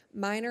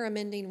 minor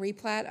amending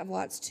replat of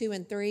lots 2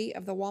 and 3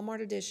 of the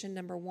Walmart Addition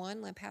Number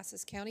 1,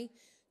 Lampasas County,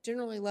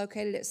 generally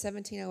located at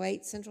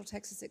 1708 Central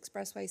Texas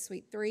Expressway,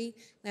 Suite 3,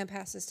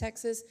 Lampasas,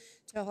 Texas,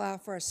 to allow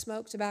for a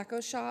smoke tobacco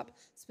shop,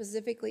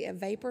 specifically a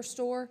vapor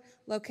store,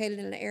 located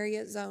in an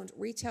area zoned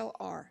Retail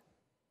R.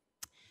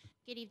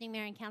 Good evening,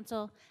 Mayor and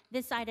Council.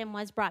 This item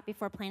was brought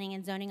before Planning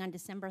and Zoning on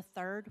December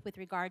 3rd with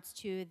regards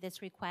to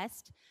this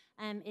request.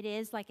 It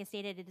is, like I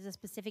stated, it is a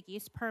specific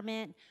use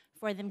permit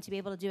for them to be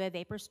able to do a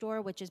vapor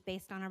store, which is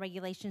based on our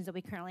regulations that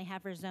we currently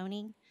have for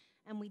zoning.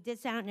 And we did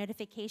send out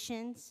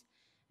notifications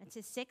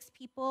to 6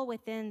 people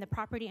within the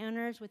property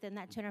owners within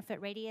that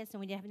 200-foot radius, and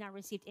we have not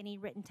received any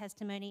written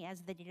testimony as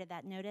of the date of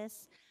that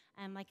notice.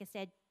 Like I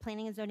said,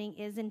 Planning and Zoning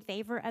is in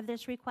favor of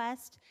this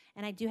request,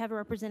 and I do have a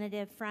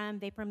representative from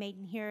Vapor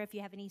Maiden here if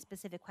you have any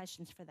specific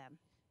questions for them.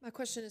 My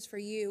question is for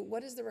you.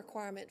 What is the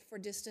requirement for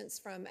distance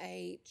from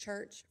a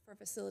church for a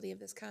facility of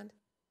this kind?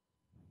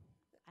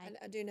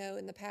 I do know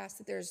in the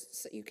past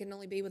that you can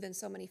only be within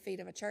so many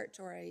feet of a church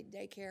or a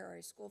daycare or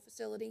a school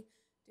facility.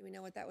 Do we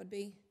know what that would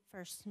be?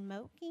 For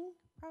smoking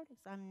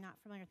products, I'm not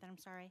familiar with that, I'm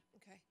sorry.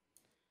 Okay.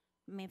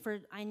 I mean,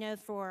 I know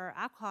for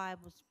alcohol, it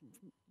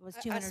was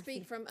 200 I feet.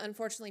 speak from,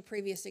 unfortunately,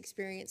 previous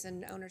experience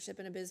and ownership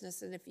in a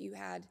business, and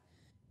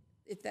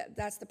if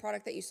that's the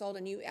product that you sold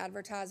and you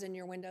advertised in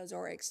your windows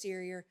or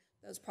exterior,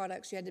 those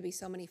products, you had to be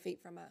so many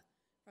feet from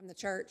the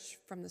church,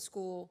 from the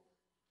school.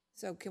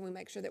 So can we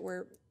make sure that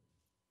we're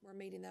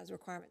meeting those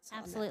requirements?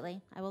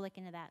 Absolutely. I will look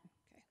into that.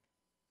 Okay.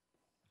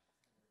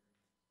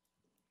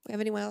 We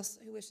have anyone else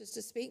who wishes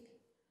to speak?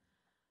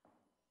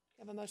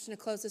 Have a motion to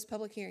close this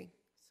public hearing.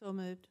 So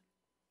moved.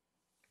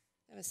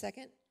 Have a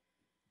second?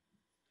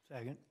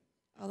 Second.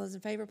 All those in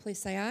favor, please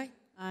say aye.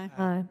 Aye.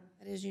 Aye.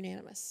 That is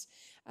unanimous.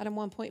 Item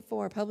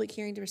 1.4, public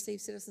hearing to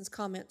receive citizens'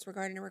 comments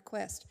regarding a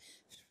request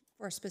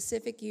for a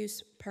specific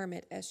use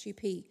permit,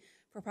 SUP,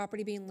 for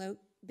property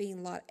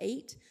being Lot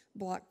 8,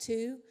 Block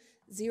 2,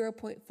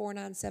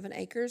 0.497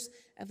 acres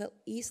of the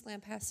East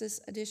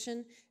Lampasas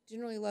Addition,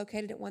 generally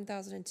located at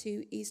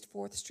 1002 East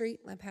 4th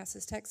Street,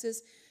 Lampasas,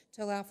 Texas,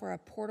 to allow for a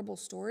portable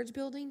storage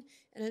building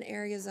in an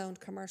area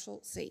zoned Commercial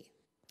C.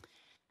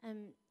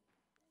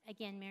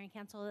 Again, Mayor and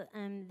Council,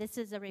 this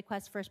is a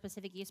request for a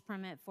specific use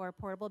permit for a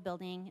portable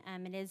building.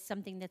 It is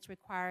something that's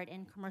required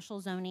in commercial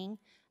zoning.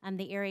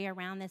 The area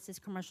around this is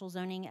commercial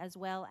zoning as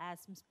well as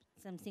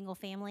some single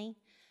family.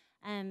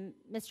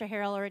 Mr.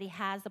 Harrell already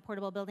has the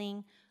portable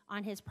building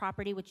on his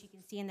property, which you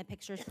can see in the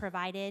pictures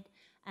provided.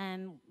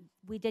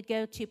 We did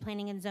go to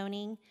Planning and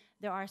Zoning.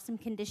 There are some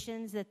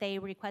conditions that they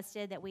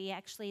requested that we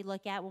actually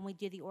look at when we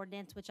do the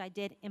ordinance, which I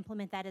did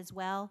implement that as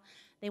well.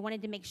 They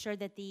wanted to make sure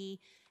that the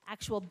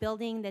actual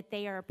building that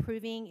they are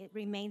approving, it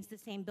remains the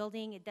same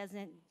building, it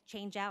doesn't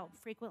change out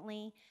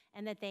frequently,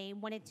 and that they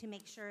wanted to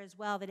make sure as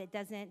well that it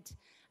doesn't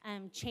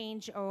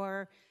change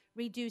or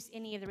reduce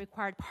any of the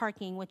required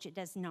parking, which it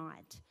does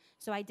not.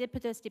 So I did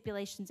put those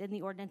stipulations in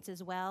the ordinance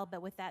as well,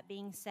 but with that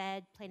being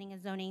said, Planning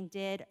and Zoning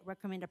did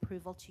recommend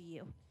approval to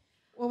you.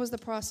 What was the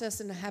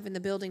process in having the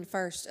building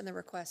first and the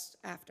request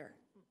after?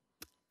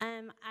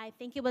 I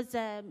think it was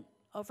an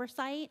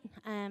oversight.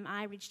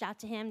 I reached out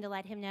to him to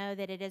let him know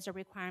that it is a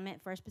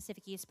requirement for a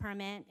specific use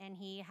permit, and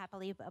he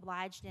happily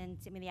obliged and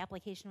sent me the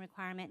application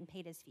requirement and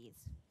paid his fees.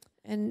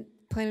 And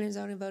Planning and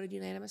Zoning voted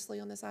unanimously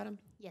on this item?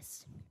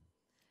 Yes.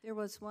 There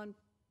was one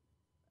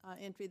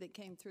entry that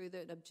came through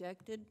that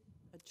objected,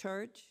 a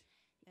church,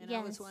 and I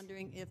was Yes.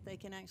 wondering if they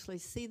can actually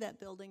see that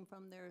building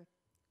from their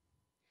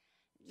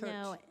church.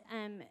 No,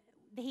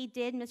 he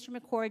did, Mr.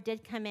 McCord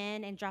did come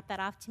in and drop that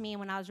off to me, and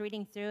when I was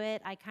reading through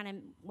it, I kind of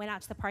went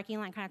out to the parking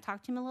lot and kind of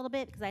talked to him a little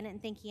bit, because I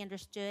didn't think he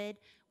understood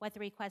what the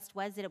request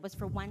was, that it was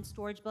for one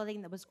storage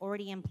building that was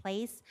already in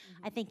place.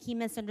 I think he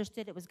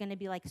misunderstood it was going to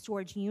be like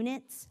storage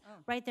units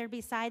right there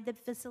beside the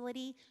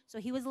facility, so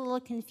he was a little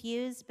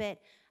confused, but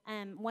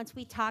once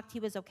we talked,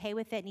 he was okay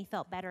with it, and he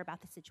felt better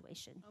about the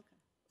situation. Okay.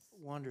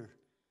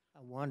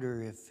 I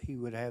wonder if he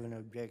would have an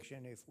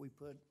objection if we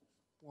put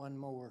one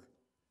more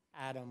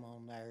item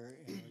on there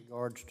in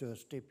regards to a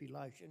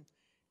stipulation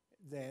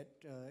that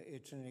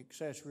it's an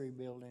accessory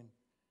building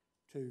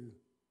to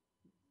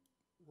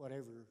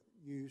whatever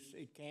use.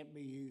 It can't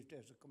be used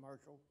as a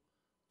commercial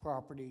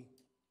property,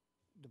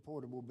 the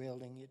portable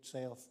building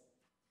itself.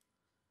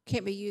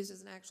 Can't be used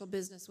as an actual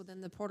business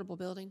within the portable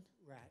building?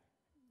 Right.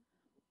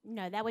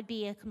 No, that would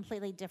be a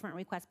completely different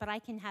request, but I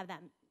can have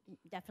that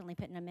definitely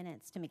put in the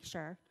minutes to make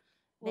sure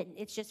that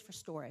it's just for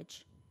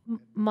storage.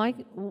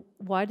 Mike,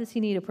 why does he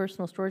need a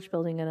personal storage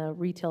building in a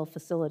retail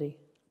facility?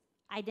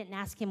 I didn't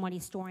ask him what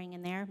he's storing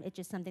in there. It's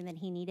just something that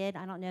he needed.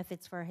 I don't know if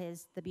it's for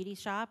the beauty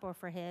shop or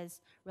for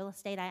his real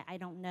estate. I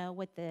don't know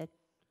what the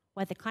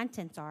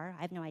contents are.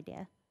 I have no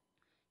idea.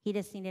 He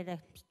just needed a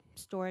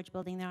storage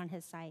building there on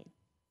his site.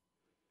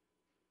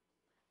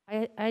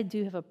 I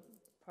do have a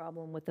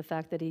problem with the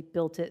fact that he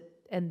built it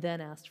and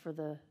then asked for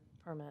the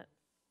permit.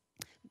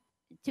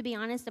 To be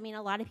honest, I mean,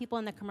 a lot of people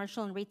in the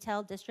commercial and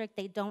retail district,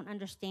 they don't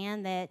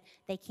understand that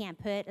they can't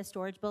put a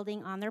storage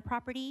building on their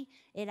property.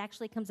 It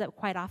actually comes up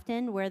quite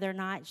often where they're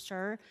not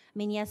sure. I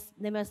mean, yes,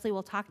 they mostly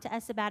will talk to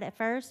us about it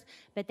first,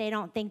 but they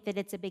don't think that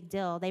it's a big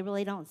deal. They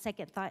really don't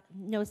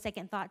no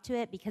second thought to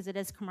it because it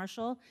is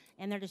commercial,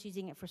 and they're just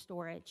using it for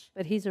storage.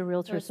 But he's a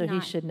realtor, it's so he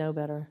not. should know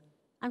better.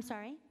 I'm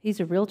sorry? He's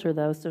a realtor,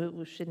 though,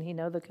 so shouldn't he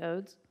know the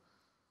codes?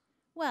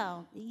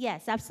 Well,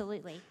 yes,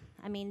 absolutely.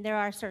 I mean, there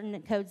are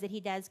certain codes that he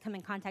does come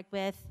in contact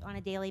with on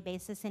a daily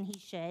basis, and he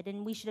should,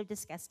 and we should have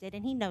discussed it,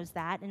 and he knows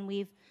that. And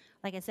we've,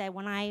 like I said,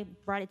 when I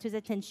brought it to his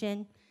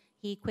attention,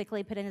 he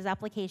quickly put in his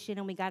application,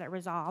 and we got it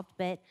resolved.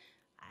 But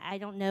I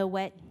don't know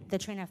what the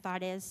train of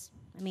thought is.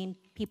 I mean,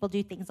 people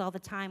do things all the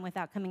time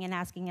without coming and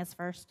asking us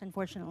first,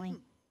 unfortunately.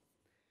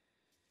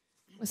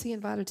 Was he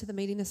invited to the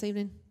meeting this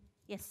evening?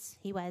 Yes,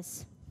 he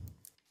was.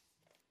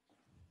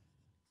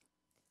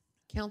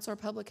 Council or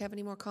public have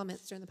any more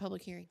comments during the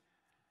public hearing?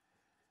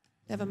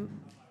 Have a, In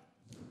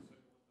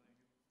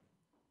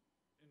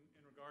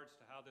regards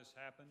to how this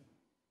happened,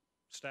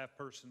 staff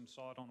person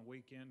saw it on a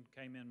weekend,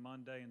 came in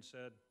Monday and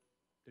said,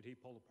 did he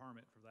pull a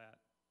permit for that?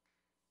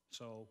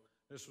 So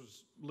this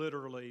was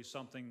literally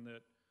something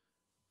that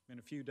in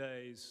a few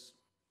days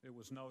it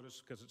was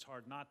noticed, because it's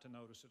hard not to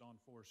notice it on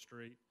 4th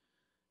Street.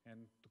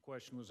 And the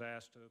question was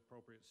asked to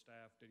appropriate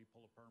staff, did he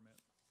pull a permit?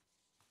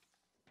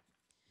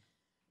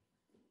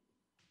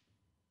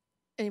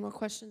 any more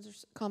questions or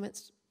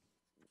comments?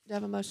 Do I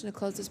have a motion to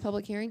close this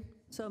public hearing?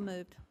 So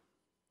moved.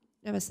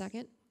 Do I have a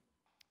second?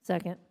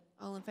 Second.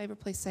 All in favor,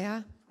 please say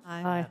aye.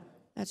 Aye.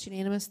 That's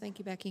unanimous. Thank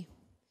you, Becky.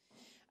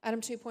 Item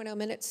 2.0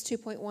 minutes.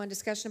 2.1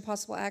 discussion and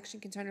possible action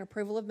concerning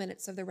approval of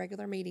minutes of the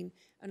regular meeting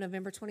on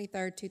November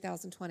 23rd,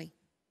 2020.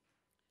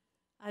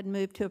 I'd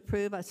move to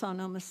approve. I saw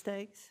no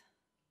mistakes.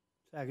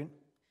 Second.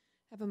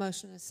 Have a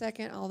motion and a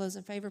second. All those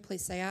in favor,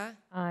 please say aye.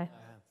 Aye.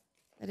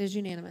 That is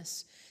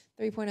unanimous.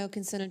 3.0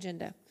 consent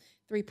agenda.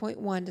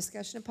 3.1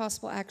 discussion and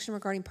possible action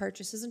regarding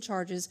purchases and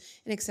charges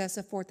in excess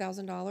of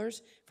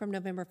 $4,000 from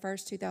November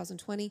 1st,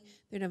 2020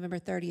 through November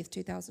 30th,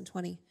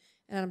 2020.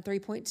 And item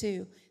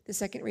 3.2, the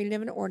second reading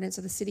of an ordinance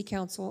of the City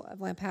Council of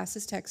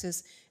Lampasas,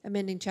 Texas,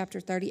 amending Chapter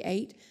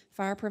 38,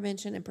 Fire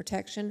Prevention and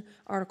Protection,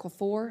 Article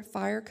 4,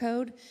 Fire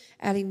Code,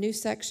 adding new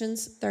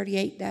sections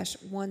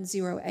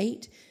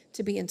 38-108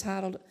 to be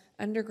entitled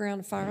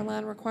Underground Fire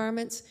Line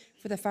Requirements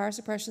for the Fire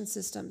Suppression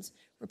Systems,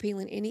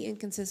 repealing any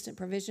inconsistent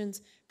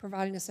provisions,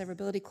 providing a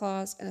severability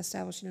clause, and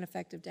establishing an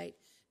effective date.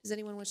 Does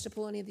anyone wish to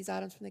pull any of these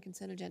items from the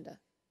consent agenda? Do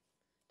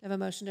I have a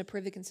motion to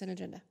approve the consent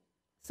agenda?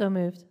 So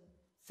moved.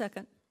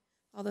 Second.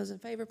 All those in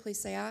favor, please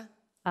say aye.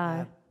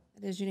 Aye.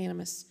 That is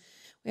unanimous.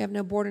 We have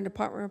no board and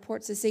department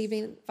reports this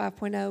evening.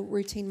 5.0,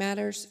 routine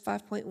matters.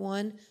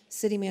 5.1,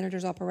 city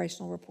manager's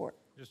operational report.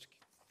 Just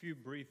a few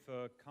brief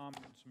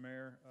comments,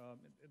 Mayor.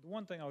 The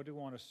one thing I do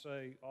want to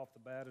say off the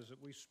bat is that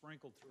we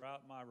sprinkled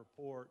throughout my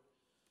report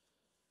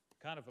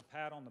kind of a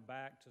pat on the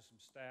back to some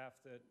staff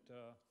that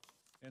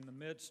in the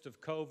midst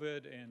of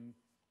COVID and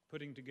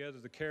putting together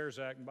the CARES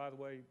Act, and by the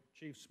way,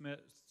 Chief Smith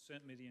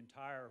sent me the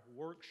entire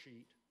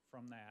worksheet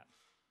from that.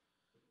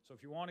 So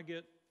if you want to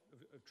get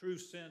a true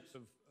sense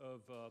of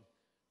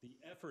the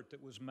effort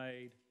that was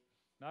made,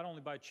 not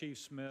only by Chief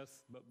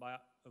Smith, but by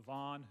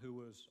Yvonne, who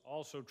was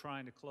also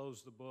trying to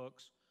close the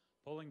books,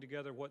 pulling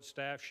together what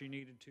staff she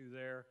needed to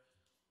there,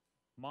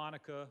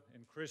 Monica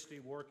and Christy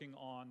working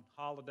on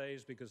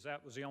holidays because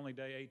that was the only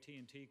day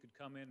AT&T could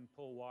come in and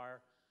pull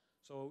wire.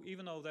 So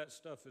even though that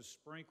stuff is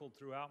sprinkled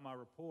throughout my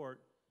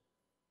report,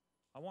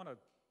 I'm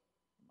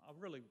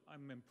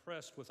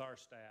impressed with our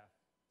staff.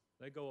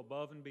 They go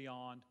above and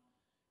beyond.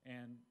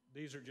 And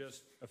these are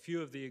just a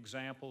few of the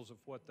examples of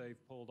what they've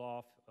pulled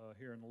off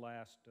here in the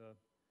last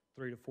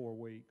 3 to 4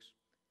 weeks.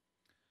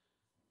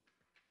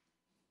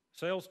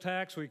 Sales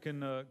tax, we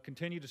can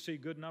continue to see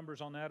good numbers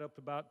on that, up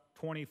to about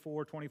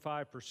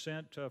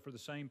 24–25% for the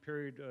same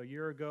period a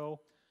year ago.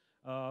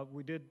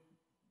 We did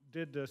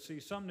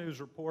see some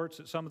news reports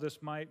that some of this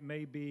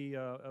may be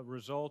a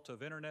result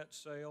of internet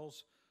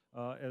sales,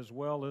 as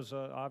well as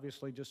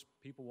obviously just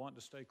people wanting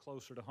to stay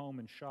closer to home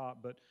and shop.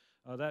 But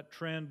that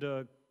trend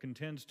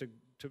continues to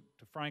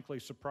frankly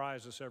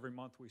surprise us every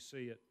month we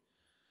see it.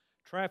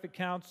 Traffic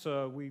counts,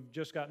 we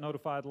just got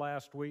notified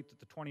last week that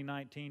the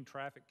 2019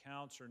 traffic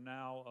counts are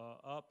now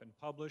up and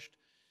published.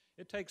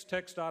 It takes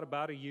TxDOT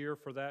about a year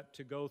for that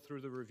to go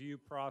through the review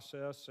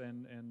process,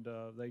 and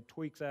they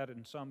tweak that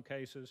in some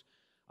cases.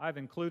 I've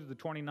included the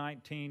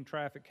 2019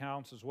 traffic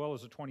counts as well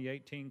as the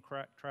 2018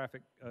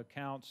 traffic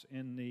counts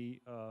in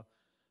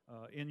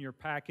your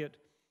packet.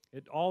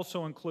 It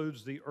also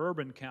includes the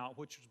urban count,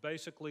 which is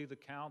basically the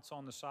counts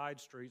on the side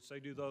streets. They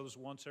do those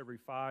once every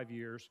 5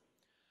 years.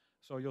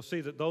 So you'll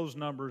see that those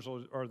numbers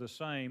are the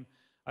same.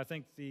 I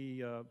think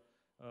the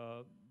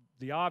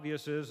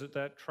obvious is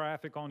that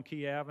traffic on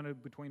Key Avenue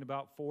between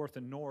about 4th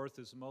and North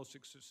is the most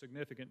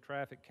significant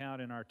traffic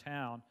count in our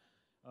town.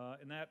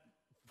 And that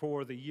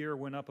for the year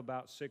went up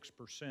about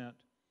 6%.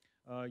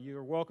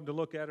 You're welcome to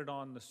look at it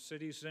on the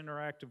city's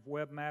interactive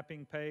web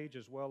mapping page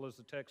as well as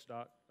the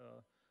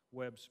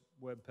text.web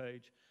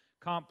page.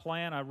 Comp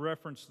plan, I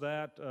referenced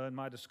that in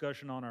my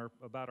discussion on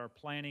about our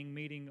planning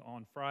meeting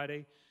on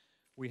Friday.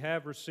 We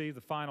have received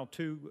the final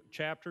 2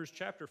 chapters.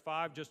 Chapter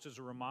 5, just as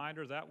a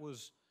reminder, that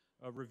was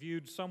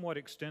reviewed somewhat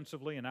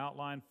extensively in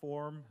outline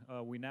form.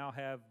 We now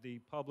have the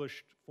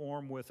published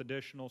form with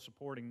additional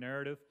supporting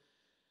narrative.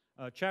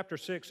 Chapter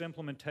 6,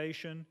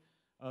 implementation,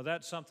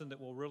 that's something that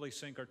we'll really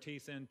sink our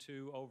teeth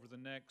into over the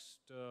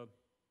next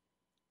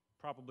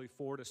probably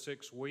 4 to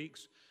 6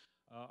 weeks.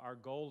 Our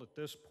goal at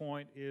this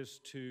point is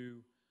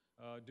to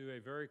do a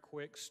very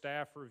quick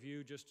staff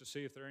review just to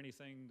see if there's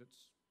anything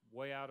that's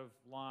way out of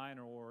line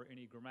or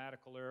any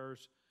grammatical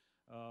errors.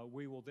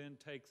 We will then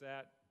take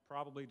that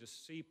probably to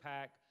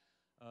CPAC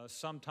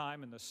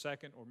sometime in the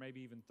 2nd or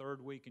maybe even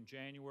 3rd week in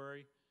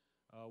January.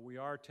 We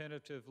are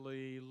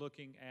tentatively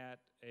looking at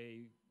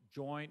a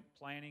joint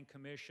planning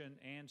commission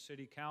and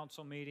city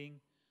council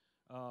meeting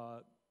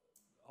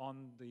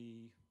on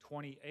the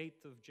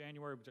 28th of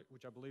January,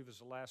 which I believe is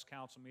the last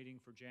council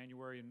meeting for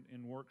January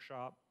in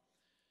workshop.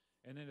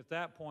 And then at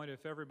that point,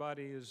 if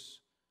everybody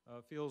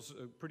feels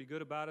pretty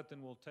good about it,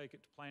 then we'll take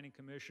it to Planning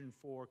Commission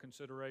for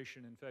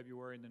consideration in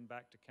February and then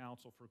back to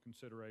Council for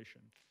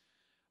consideration.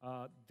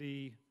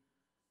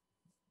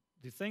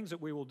 The things that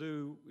we will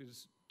do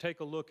is take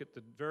a look at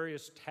the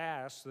various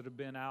tasks that have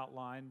been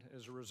outlined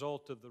as a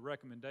result of the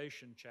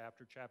recommendation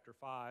chapter, Chapter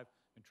 5,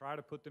 and try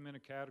to put them in a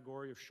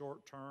category of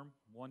short-term,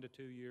 1 to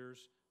 2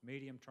 years,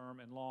 medium-term,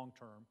 and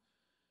long-term.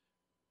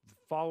 The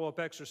follow-up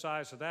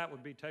exercise of that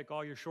would be take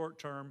all your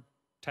short-term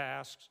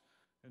tasks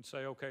and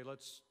say, okay,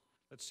 let's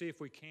see if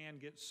we can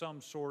get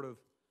some sort of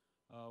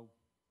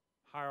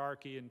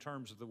hierarchy in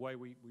terms of the way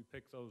we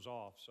pick those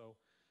off. So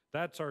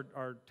that's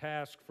our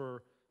task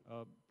for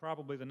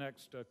probably the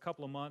next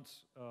couple of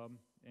months,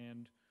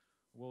 and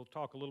we'll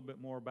talk a little bit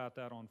more about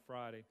that on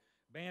Friday.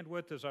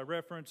 Bandwidth, as I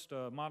referenced,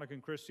 Monica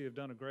and Christy have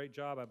done a great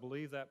job. I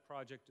believe that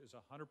project is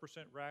 100%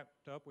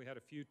 wrapped up. We had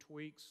a few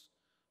tweaks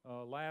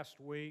last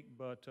week,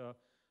 but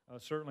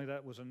certainly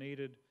that was a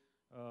needed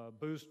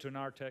boost in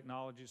our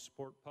technology,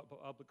 support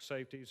public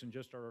safeties, and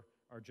just our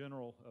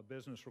general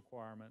business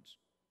requirements.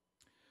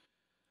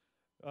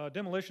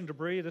 Demolition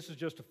debris, this is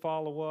just a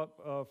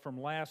follow-up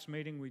from last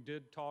meeting. We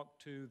did talk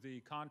to the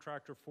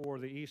contractor for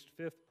the East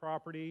 5th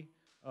property.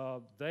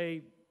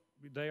 They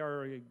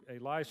are a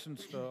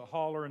licensed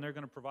hauler, and they're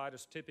going to provide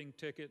us tipping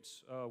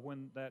tickets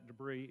when that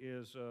debris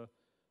is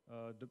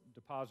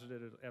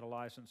deposited at a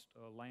licensed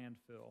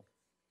landfill.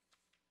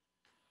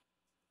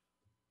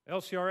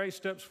 LCRA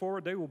steps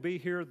forward. They will be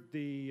here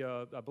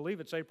I believe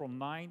it's April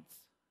 9th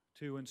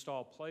to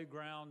install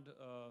playground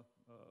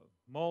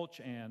mulch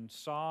and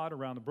sod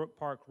around the Brook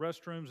Park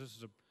restrooms. This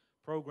is a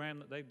program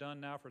that they've done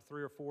now for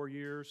 3 or 4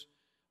 years,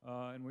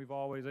 and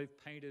they've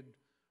painted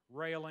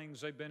railings.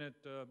 They've been at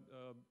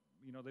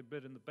they've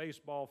been in the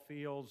baseball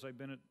fields. They've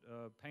been at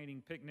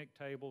painting picnic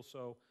tables.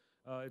 So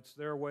it's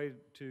their way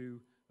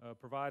to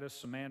provide us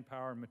some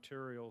manpower and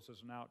materials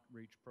as an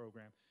outreach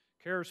program.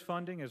 CARES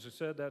funding, as I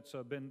said, that's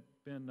been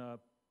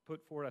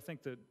put forward. I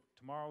think that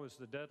tomorrow is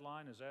the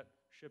deadline. Is that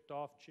shipped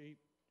off cheap?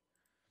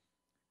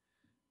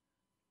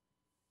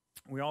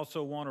 We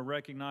also want to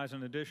recognize,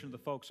 in addition to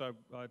the folks I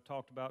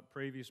talked about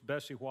previous,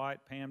 Bessie White,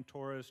 Pam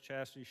Torres,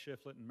 Chastity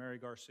Shiflett, and Mary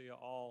Garcia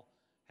all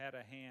had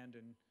a hand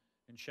in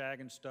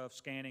shagging stuff,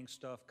 scanning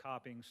stuff,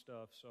 copying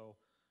stuff. So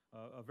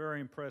a very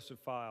impressive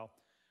file.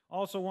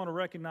 Also want to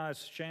recognize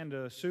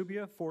Shanda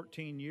Subia,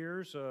 14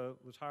 years,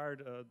 was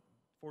hired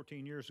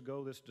 14 years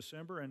ago this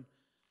December, and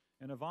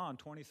Yvonne,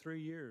 23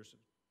 years.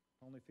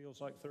 It only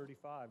feels like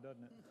 35,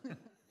 doesn't it?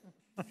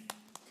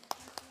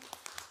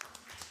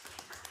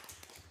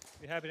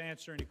 Be happy to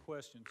answer any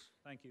questions.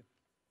 Thank you.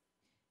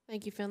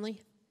 Thank you,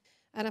 Finley.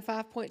 Item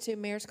 5.2,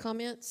 Mayor's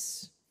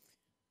comments.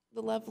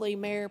 The lovely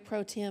Mayor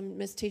Pro Tem,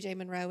 Ms. T.J.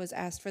 Monroe, has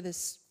asked for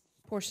this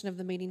portion of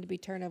the meeting to be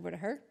turned over to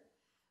her.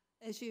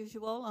 As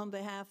usual, on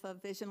behalf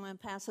of Vision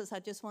Lampasas, I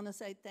just want to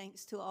say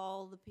thanks to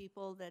all the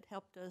people that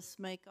helped us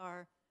make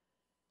our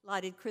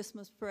lighted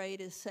Christmas parade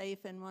as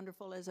safe and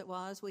wonderful as it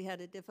was. We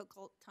had a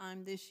difficult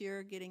time this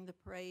year getting the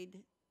parade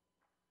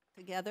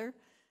together.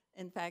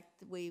 In fact,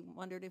 we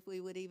wondered if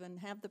we would even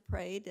have the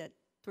parade at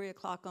 3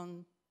 o'clock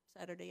on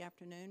Saturday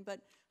afternoon. But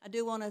I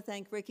do want to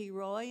thank Ricky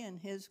Roy and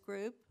his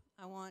group.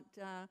 I want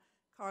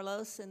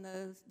Carlos in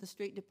the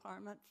street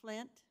department,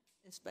 Flint,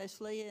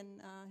 especially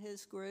in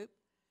his group,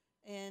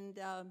 and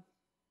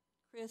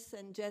Chris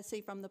and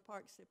Jesse from the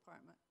Parks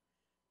Department.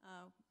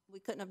 We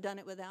couldn't have done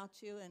it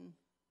without you, and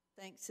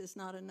thanks is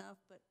not enough,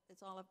 but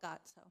it's all I've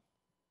got, so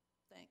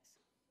thanks.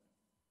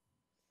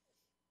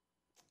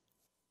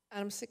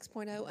 Item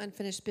 6.0,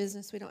 unfinished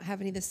business. We don't have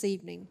any this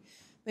evening.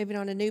 Moving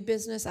on to new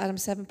business, item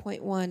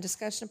 7.1,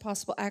 discussion and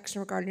possible action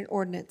regarding an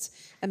ordinance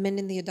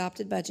amending the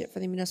adopted budget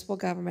for the municipal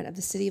government of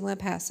the city of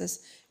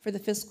Lampasas for the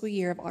fiscal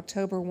year of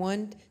October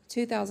 1,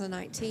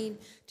 2019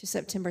 to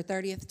September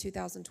 30th,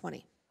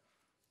 2020.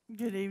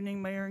 Good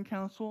evening, Mayor and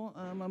Council.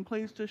 I'm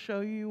pleased to show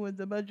you with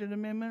the budget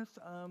amendments.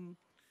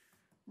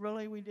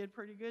 Really, we did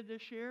pretty good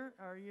this year.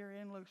 Our year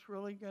end looks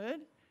really good.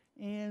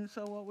 And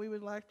so what we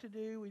would like to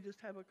do, we just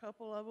have a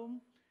couple of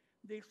them.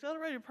 The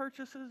accelerated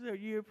purchases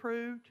that you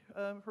approved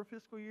for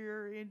fiscal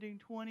year ending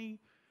 20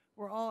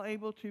 were all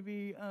able to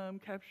be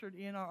captured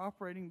in our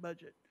operating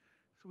budget.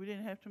 So we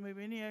didn't have to move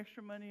any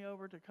extra money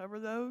over to cover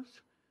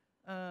those.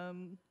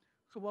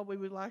 So what we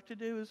would like to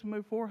do is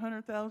move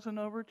 $400,000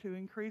 over to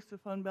increase the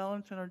fund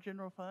balance in our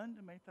general fund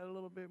to make that a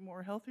little bit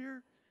more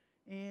healthier,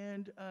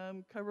 and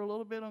cover a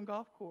little bit on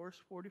golf course,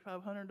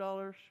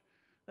 $4,500.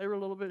 They were a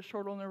little bit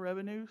short on their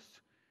revenues.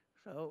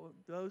 So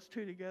those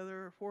two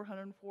together,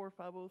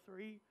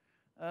 $404,503.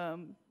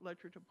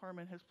 Electric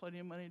department has plenty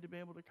of money to be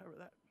able to cover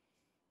that.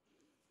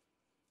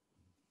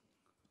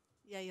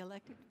 Yay,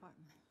 electric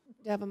department. Do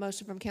you have a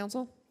motion from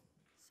council?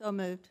 So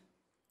moved.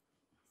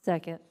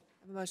 Second.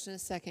 I have a motion and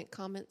a second.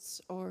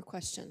 Comments or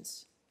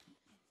questions?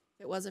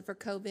 If it wasn't for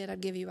COVID,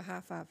 I'd give you a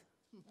high five.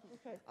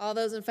 Okay. All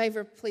those in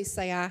favor, please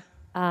say aye.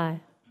 Aye.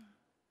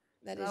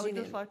 That I is would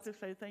unanimous. just like to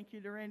say thank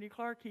you to Randy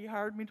Clark. He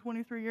hired me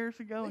 23 years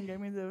ago and gave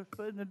me the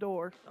foot in the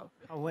door. So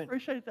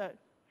appreciate that.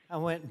 I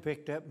went and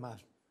picked up my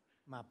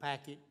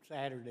packet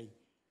Saturday,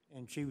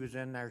 and she was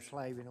in there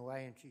slaving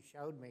away, and she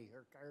showed me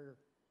her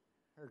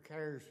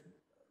CARES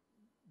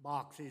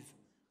boxes,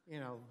 you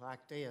know,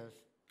 like this,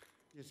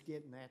 just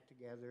getting that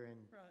together, and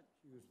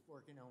she was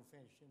working on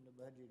finishing the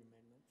budget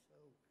amendment. So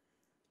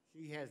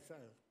she has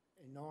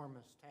an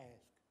enormous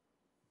task.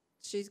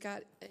 She's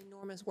got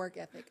enormous work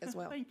ethic as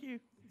well. Thank you.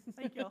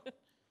 Thank y'all.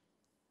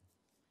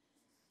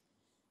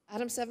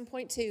 Item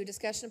 7.2,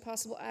 discussion and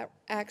possible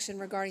action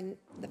regarding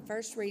the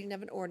first reading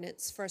of an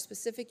ordinance for a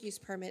specific use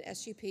permit,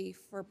 SUP,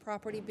 for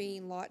property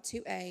being Lot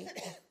 2A,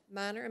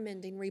 minor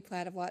amending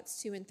replat of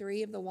lots 2 and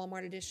 3 of the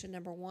Walmart Edition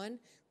Number 1,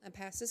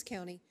 Lampasas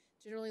County,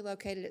 generally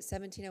located at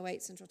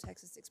 1708 Central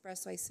Texas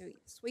Expressway,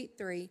 Suite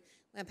 3,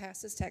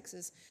 Lampasas,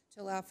 Texas,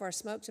 to allow for a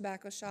smoke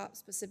tobacco shop,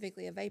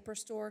 specifically a vapor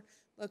store,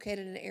 located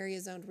in an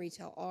area zoned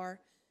retail R.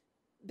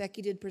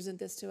 Becky did present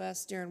this to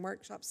us during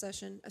workshop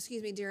session,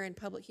 during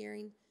public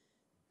hearing.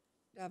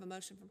 Do I have a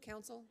motion from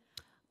council?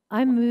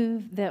 I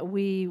move that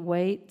we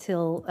wait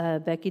till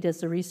Becky does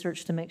the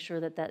research to make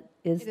sure that that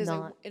is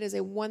not. It is a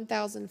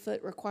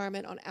 1,000-foot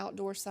requirement on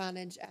outdoor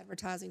signage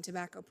advertising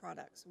tobacco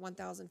products.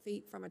 1,000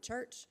 feet from a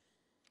church.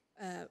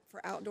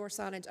 For outdoor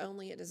signage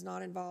only, it does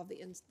not involve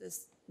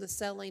the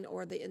selling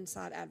or the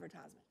inside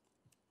advertisement.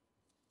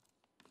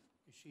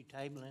 Is she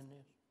tabling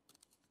this?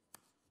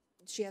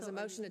 She has a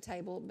motion to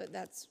table, but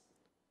that's.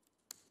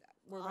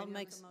 I'll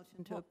make a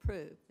motion to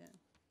approve then.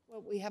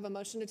 Well, we have a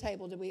motion to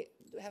table. Do we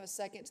have a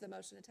second to the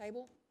motion to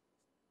table?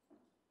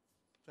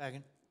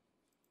 Second.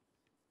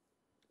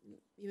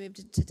 You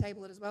moved to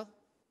table it as well?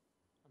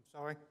 I'm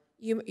sorry?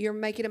 You're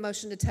making a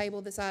motion to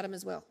table this item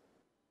as well?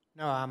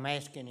 No, I'm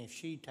asking if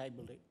she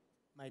tabled it,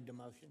 made the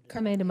motion. I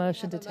made a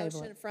motion to We have a table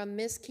motion it. from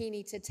Ms.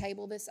 Keeney to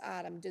table this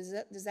item. Does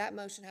that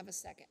motion have a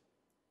second?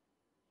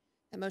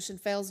 That motion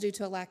fails due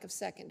to a lack of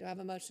second. Do I have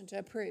a motion to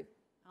approve?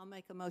 I'll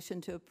make a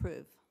motion to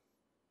approve.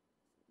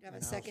 Do I have a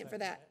And I'll second for second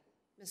that?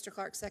 Mr.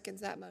 Clark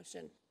seconds that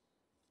motion.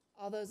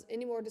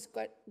 Any more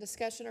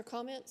discussion or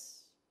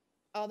comments?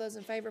 All those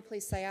in favor,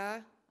 please say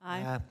aye.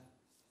 Aye.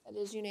 That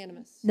is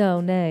unanimous. No,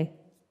 nay.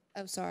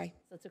 Oh, sorry.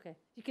 That's okay.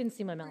 You can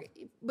see my mouth.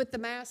 With the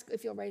mask,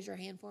 if you'll raise your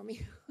hand for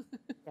me.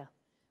 Yeah.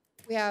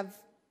 We have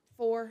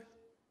four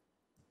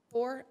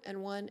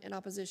and one in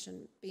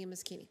opposition, being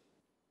Ms. Keeney.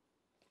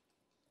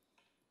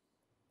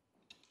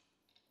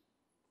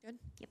 Good?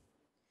 Yep.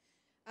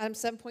 Item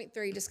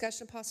 7.3,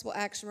 discussion of possible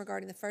action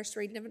regarding the first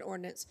reading of an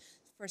ordinance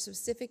for a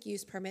specific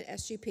use permit,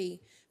 SUP,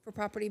 for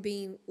property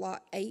being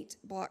Lot 8,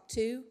 Block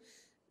 2,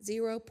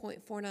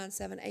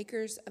 0.497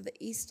 acres of the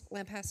East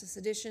Lampasas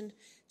Edition,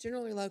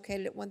 generally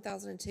located at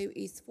 1002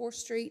 East 4th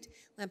Street,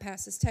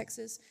 Lampasas,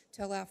 Texas,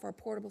 to allow for a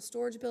portable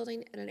storage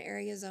building in an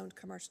area zoned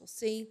Commercial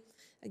C.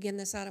 Again,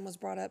 this item was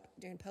brought up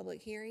during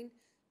public hearing. Do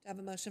I have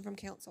a motion from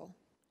council?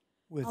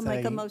 I'll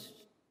make a motion.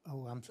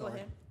 Oh, I'm Go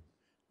sorry.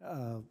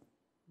 ahead.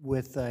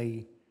 With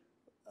a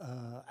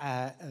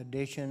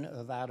addition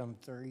of item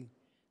 3,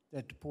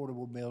 that the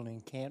portable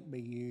building can't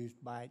be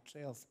used by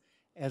itself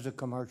as a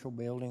commercial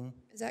building,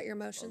 Is that your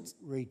motion?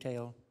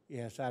 retail.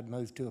 Yes, I'd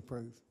move to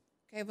approve.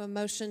 Okay, I have a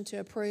motion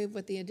to approve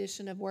with the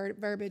addition of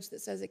verbiage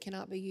that says it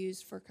cannot be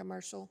used for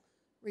commercial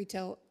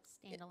retail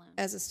Standalone.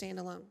 as a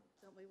standalone.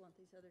 Don't we want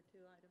these other two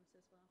items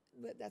as well?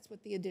 But that's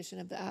with the addition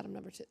of the item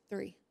number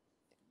 3,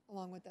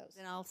 along with those.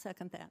 Then I'll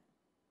second that.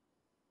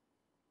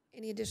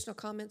 Any additional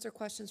comments or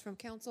questions from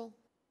council,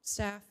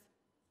 staff?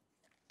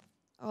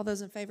 All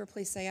those in favor,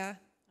 please say aye.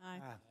 Aye.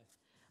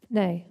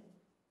 Nay.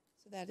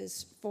 So that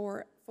is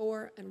 4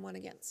 and 1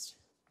 against.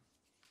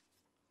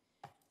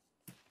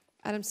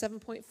 Item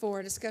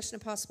 7.4, discussion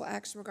and possible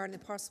action regarding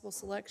the possible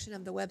selection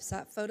of the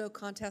website photo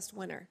contest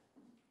winner.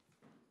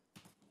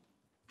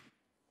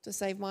 To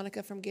save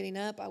Monica from getting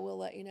up, I will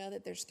let you know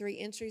that there's 3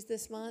 entries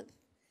this month.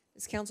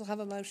 Does council have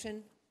a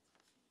motion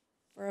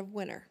for a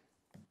winner?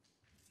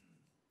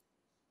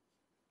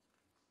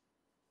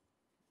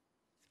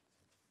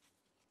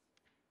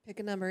 Pick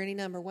a number, any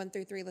number, 1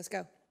 through 3, let's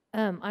go.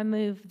 I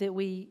move that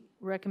we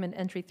recommend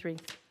entry 3.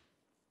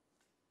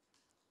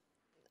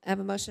 I have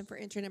a motion for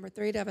entry number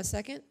 3. Do I have a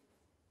second?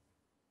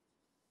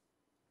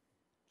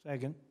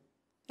 Second.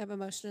 I have a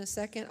motion and a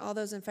second. All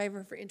those in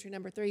favor for entry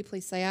number 3,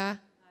 please say aye.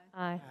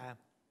 Aye. Aye.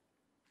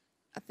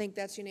 I think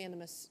that's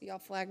unanimous. Y'all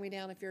flag me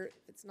down if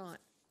it's not.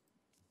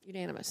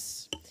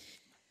 Unanimous.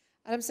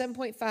 Item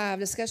 7.5,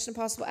 discussion and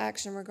possible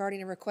action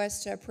regarding a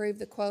request to approve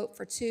the quote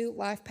for 2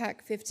 Life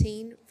Pack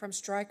 15 from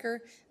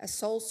Stryker as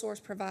sole source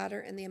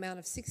provider in the amount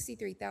of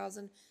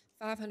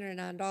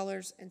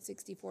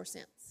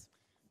 $63,509.64.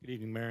 Good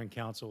evening, Mayor and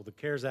Council. The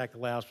CARES Act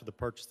allows for the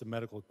purchase of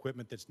medical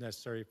equipment that's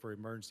necessary for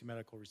emergency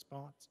medical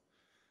response.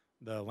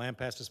 The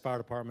Lampasas Fire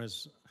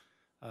Department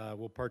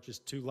will purchase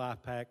 2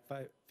 Life Pack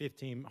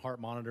 15 heart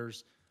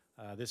monitors.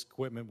 This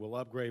equipment will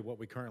upgrade what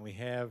we currently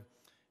have.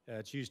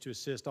 It's used to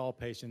assist all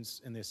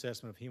patients in the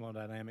assessment of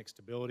hemodynamic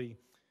stability.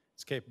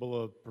 It's capable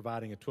of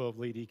providing a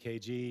 12-lead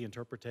EKG,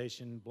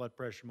 interpretation, blood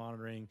pressure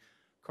monitoring,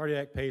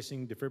 cardiac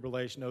pacing,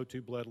 defibrillation,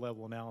 O2 blood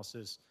level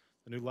analysis.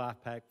 The new Life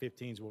Pack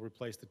 15s will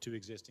replace the 2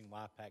 existing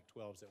Life Pack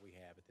 12s that we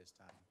have at this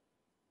time.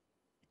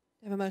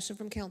 I have a motion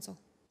from council.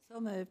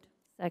 So moved.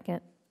 Second.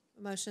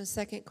 A motion and a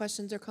second.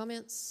 Questions or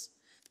comments?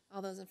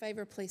 All those in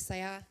favor, please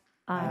say aye.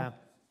 Aye.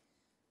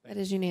 That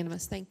is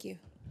unanimous. Thank you.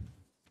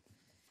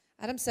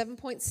 Item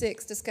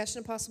 7.6, discussion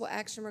and possible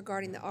action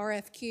regarding the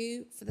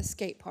RFQ for the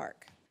skate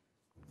park.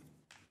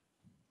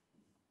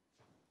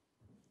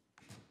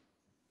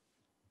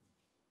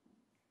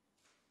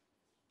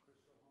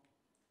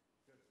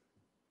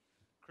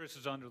 Chris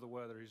is under the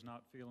weather. He's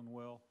not feeling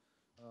well.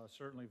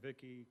 Certainly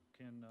Vicki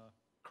can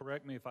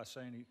correct me if I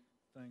say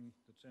anything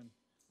that's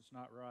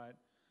not right.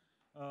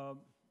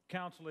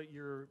 Council, at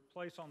your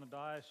place on the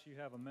dais, you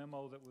have a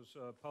memo that was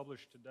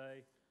published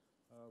today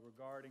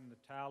regarding the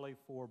tally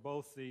for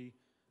both the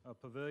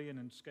pavilion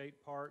and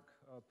skate park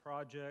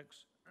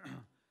projects.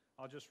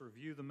 I'll just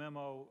review the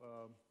memo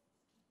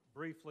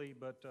briefly,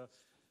 but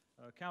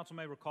Council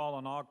may recall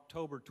on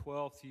October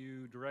 12th,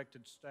 you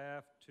directed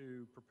staff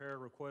to prepare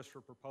requests for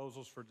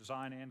proposals for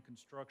design and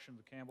construction of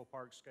the Campbell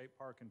Park Skate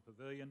Park and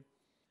Pavilion.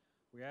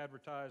 We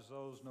advertised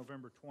those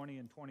November 20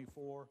 and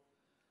 24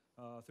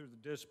 through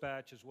the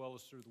dispatch as well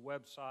as through the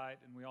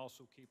website, and we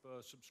also keep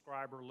a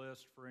subscriber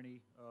list for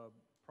any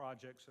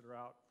projects that are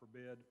out for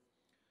bid.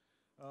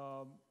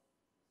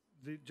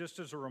 Just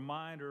as a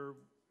reminder,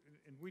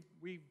 and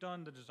we've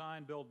done the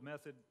design-build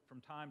method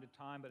from time to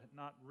time, but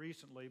not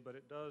recently, but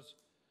it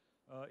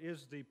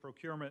is the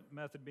procurement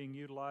method being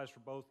utilized for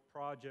both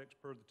projects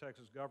per the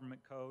Texas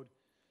Government Code.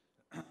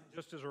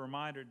 Just as a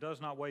reminder, it does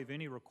not waive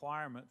any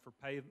requirement for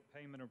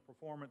payment of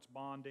performance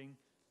bonding.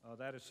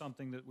 That is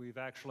something that we've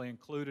actually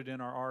included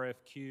in our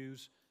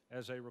RFQs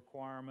as a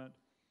requirement.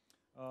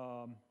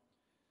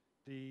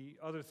 The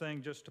other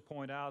thing, just to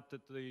point out,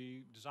 that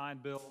the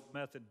design-build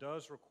method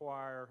does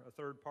require a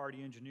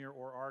third-party engineer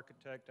or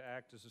architect to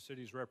act as the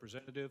city's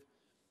representative.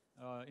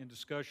 In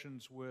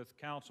discussions with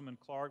Councilman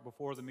Clark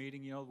before the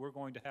meeting, we're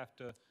going to have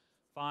to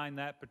find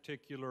that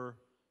particular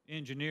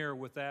engineer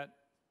with that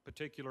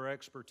particular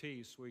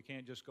expertise. We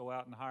can't just go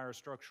out and hire a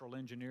structural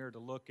engineer to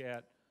look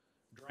at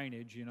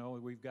drainage.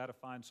 We've got to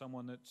find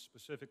someone that's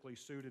specifically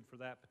suited for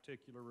that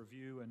particular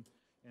review and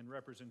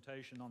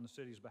representation on the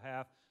city's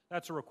behalf.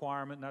 That's a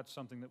requirement, and that's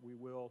something that we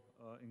will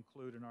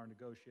include in our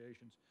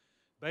negotiations.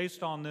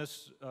 Based on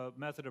this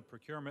method of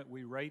procurement,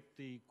 we rate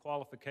the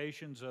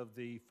qualifications of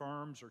the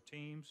firms or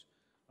teams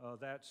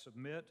that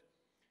submit,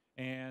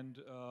 and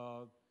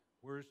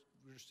we're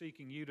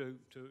seeking you to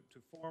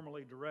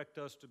formally direct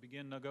us to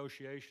begin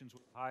negotiations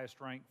with the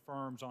highest-ranked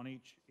firms on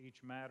each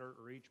matter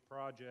or each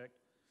project.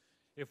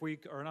 If we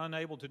are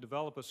unable to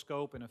develop a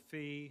scope and a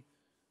fee,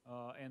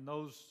 and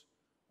those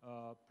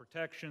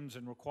protections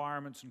and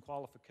requirements and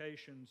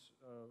qualifications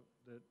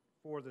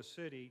for the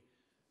city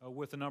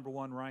with the number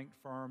 1 ranked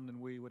firm, then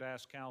we would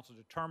ask council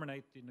to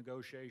terminate the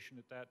negotiation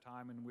at that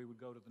time, and we would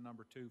go to the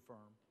number 2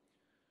 firm.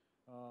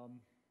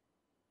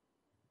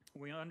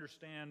 We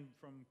understand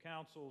from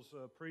council's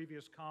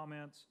previous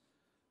comments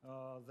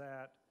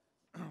that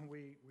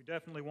we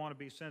definitely want to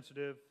be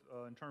sensitive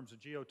in terms of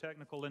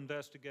geotechnical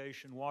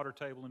investigation, water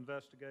table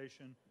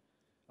investigation,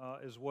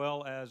 as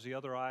well as the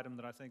other item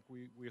that I think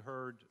we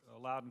heard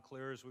loud and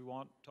clear is we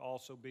want to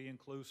also be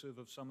inclusive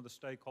of some of the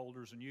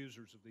stakeholders and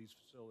users of these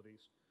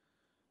facilities.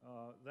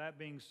 That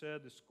being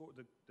said,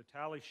 the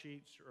tally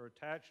sheets are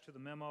attached to the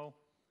memo.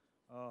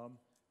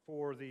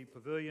 For the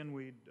pavilion,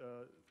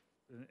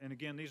 and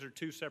again, these are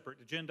 2 separate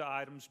agenda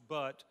items,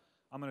 but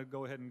I'm going to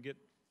go ahead and get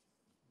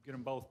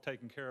them both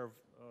taken care of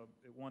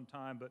at one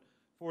time. But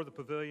for the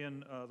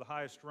pavilion, the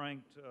highest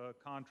ranked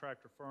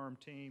contractor firm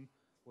team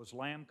was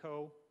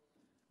Lamco.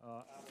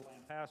 out of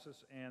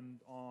Lampasas, and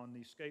on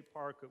the skate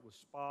park, it was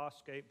Spa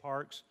Skate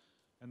Parks,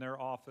 and they're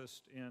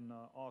officed in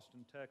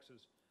Austin,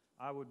 Texas.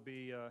 I would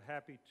be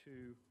happy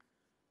to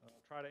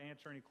try to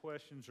answer any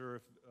questions, or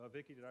if,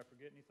 Vicki, did I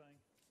forget anything?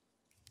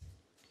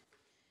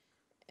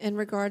 In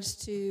regards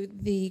to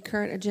the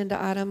current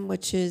agenda item,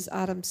 which is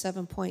item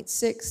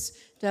 7.6,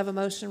 do I have a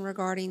motion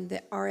regarding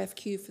the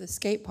RFQ for the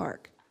skate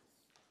park?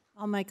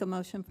 I'll make a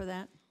motion for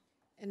that,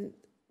 And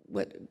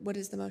what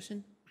is the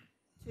motion?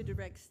 to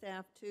direct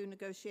staff to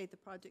negotiate the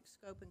project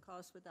scope and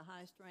cost with the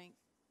highest ranked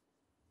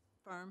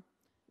firm.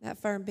 That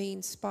firm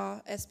being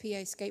SPA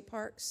Skate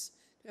Parks.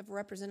 Do we have a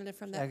representative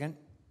from that? Second.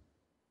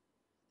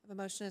 I have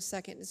a motion and a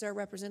second. Is there a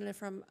representative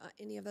from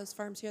any of those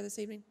firms here this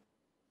evening?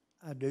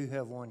 I do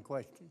have one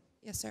question.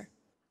 Yes, sir.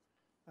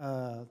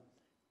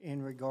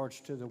 In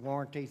regards to the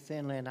warranty,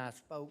 Finley and I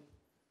spoke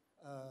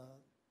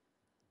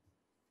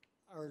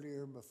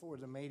earlier before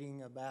the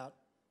meeting about,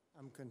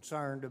 I'm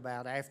concerned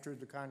about after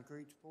the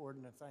concrete's poured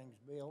and the thing's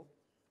built,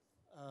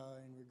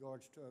 in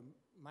regards to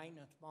a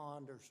maintenance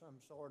bond or some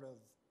sort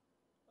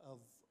of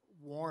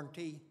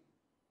warranty.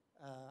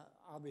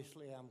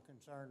 Obviously, I'm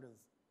concerned of,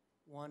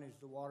 one is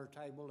the water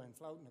table and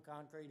floating the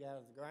concrete out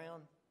of the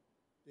ground.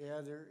 The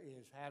other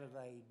is how do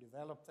they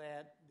develop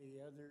that?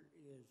 The other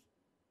is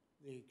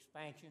the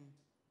expansion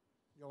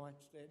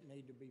joints that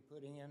need to be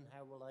put in,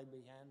 how will they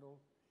be handled?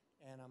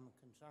 And I'm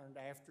concerned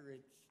after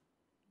it's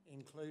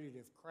included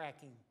of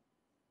cracking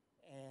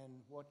and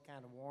what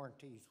kind of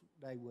warranties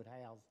they would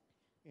have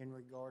in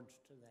regards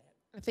to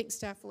that. I think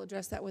staff will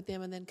address that with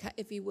them, and then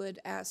if you would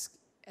ask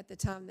at the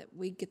time that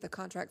we get the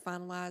contract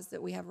finalized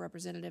that we have a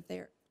representative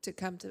there to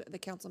come to the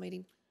council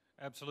meeting.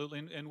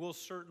 Absolutely, and we'll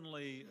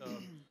certainly,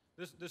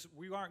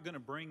 we aren't going to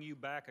bring you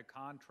back a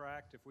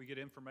contract if we get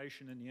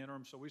information in the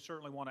interim, so we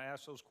certainly want to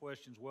ask those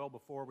questions well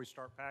before we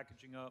start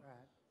packaging up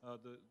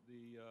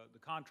the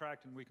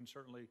contract, and we can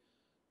certainly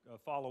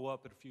follow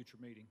up at a future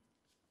meeting.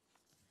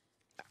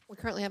 We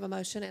currently have a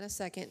motion and a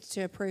second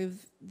to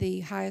approve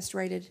the highest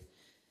rated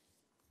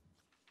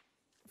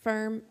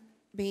firm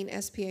being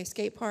SPA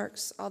Skate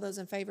Parks. All those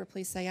in favor,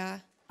 please say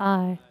aye.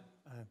 Aye.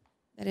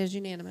 That is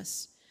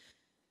unanimous.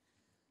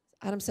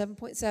 Item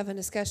 7.7,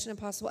 discussion and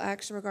possible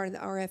action regarding the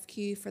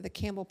RFQ for the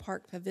Campbell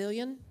Park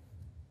Pavilion.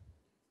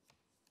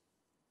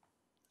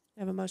 I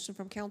have a motion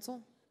from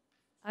council.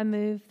 I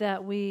move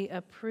that we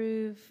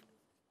approve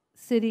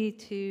city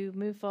to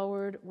move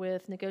forward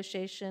with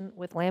negotiation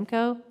with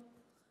Lamco,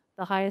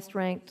 the highest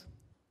ranked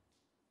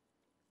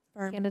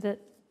Firm.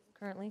 candidate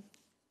currently.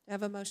 I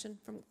have a motion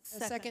from, a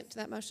second to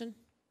that motion.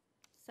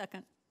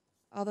 Second.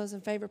 All those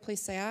in favor,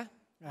 please say aye.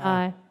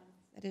 Aye.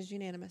 That is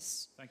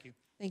unanimous. Thank you.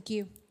 Thank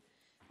you.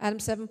 Item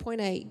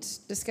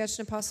 7.8,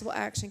 discussion and possible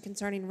action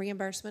concerning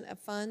reimbursement of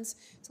funds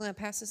to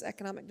Lampasas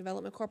Economic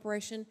Development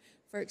Corporation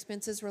for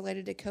expenses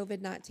related to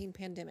COVID-19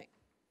 pandemic.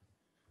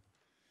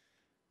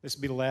 This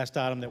will be the last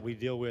item that we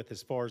deal with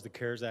as far as the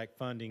CARES Act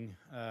funding.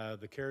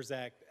 The CARES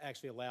Act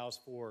actually allows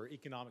for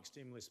economic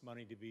stimulus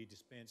money to be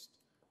dispensed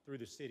through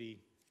the city.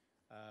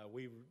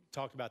 We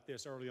talked about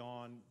this early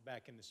on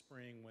back in the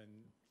spring when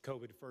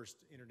COVID first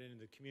entered into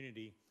the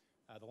community.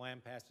 The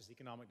Lampasas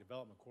Economic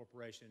Development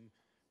Corporation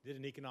did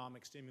an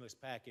economic stimulus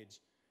package.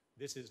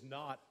 This is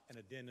not an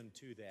addendum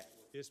to that.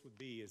 What this would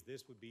be is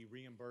this would be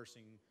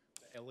reimbursing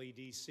the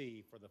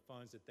LEDC for the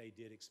funds that they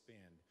did expend.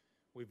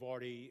 We've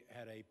already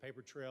had a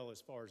paper trail as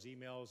far as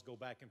emails go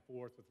back and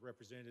forth with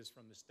representatives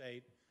from the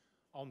state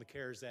on the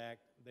CARES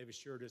Act. They've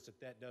assured us that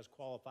that does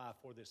qualify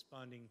for this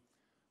funding.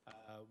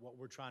 What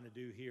we're trying to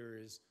do here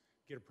is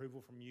get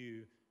approval from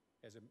you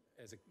as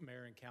a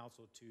mayor and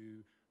council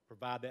to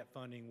provide that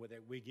funding with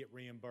that we get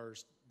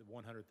reimbursed. The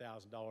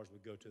 $100,000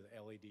 would go to the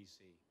LEDC.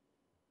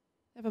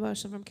 I have a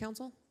motion from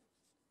council.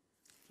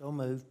 So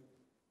moved.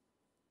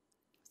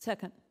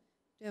 Second. Do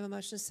you have a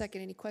motion,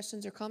 second? Any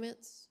questions or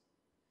comments?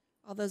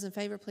 All those in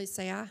favor, please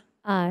say aye.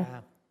 Aye.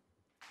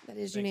 That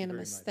is Thank you very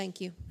unanimous. much.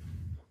 Thank you.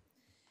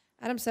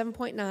 Item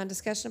 7.9,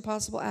 discussion and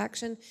possible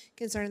action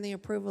concerning the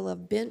approval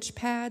of bench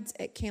pads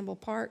at Campbell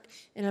Park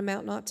in an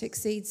amount not to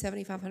exceed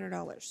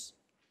 $7,500.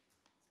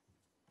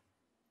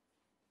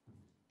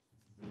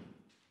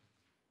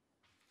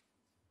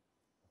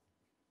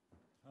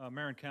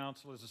 Mayor and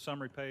Council, as the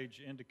summary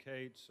page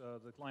indicates,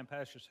 the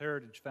Lampasas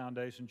Heritage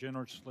Foundation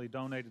generously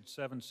donated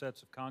 7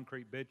 sets of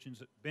concrete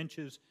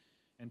benches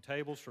and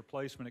tables for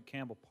placement at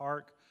Campbell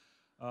Park.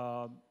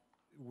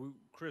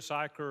 Chris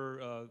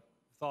Eicher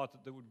thought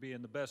that it would be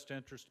in the best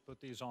interest to put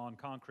these on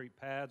concrete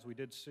pads. We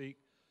did seek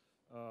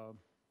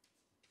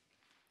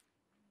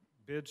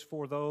bids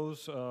for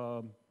those,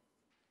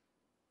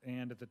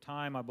 and at the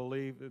time, I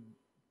believe,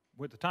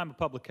 with the time of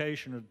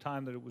publication or the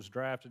time that it was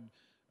drafted,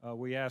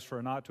 we asked for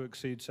a not to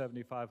exceed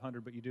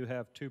 $7,500, but you do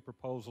have 2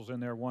 proposals in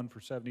there, one for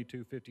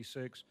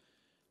 $7,256,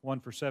 one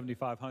for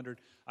 $7,500.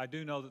 I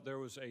do know that there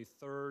was a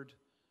third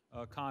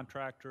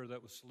contractor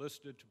that was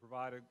solicited to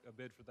provide a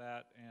bid for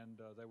that, and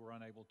they were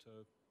unable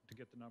to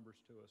get the numbers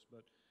to us.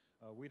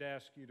 But we'd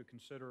ask you to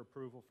consider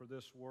approval for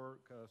this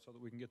work so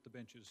that we can get the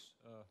benches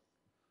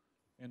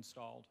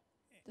installed.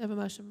 Do I have a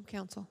motion from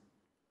council?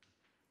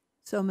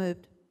 So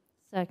moved.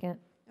 Second.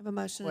 I have a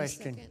motion and a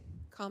Question. second.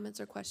 Comments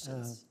or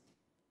questions?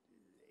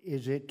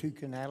 Is it to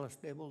Canales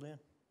Dibble then?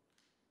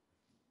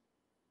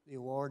 The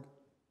award?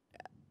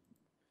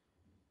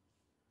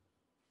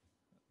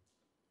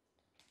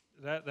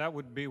 That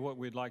would be what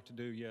we'd like to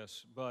do,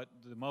 yes. But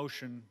the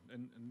motion,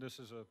 and this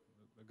is a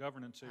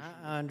governance issue.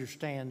 I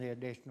understand the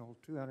additional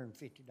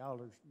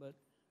 $250, but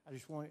I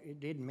just want,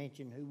 it didn't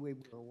mention who we were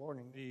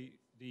awarding. The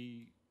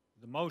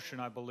motion,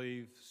 I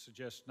believe,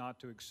 suggests not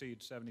to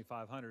exceed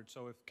 7,500.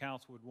 So if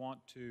council would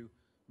want to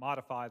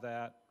modify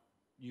that,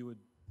 you would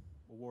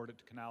award it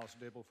to Canales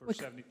Dibble for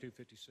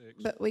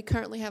 7,256. But we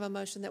currently have a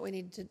motion that we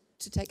need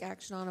to take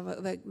action on,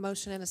 a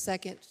motion and a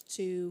second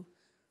to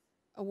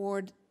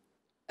award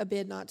a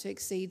bid not to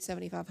exceed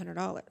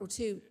 $7,500, or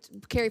to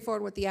carry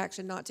forward with the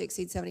action not to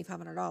exceed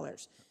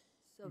 $7,500.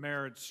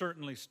 Mayor, it's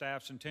certainly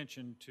staff's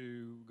intention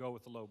to go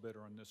with the low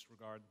bidder in this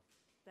regard.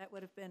 That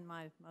would have been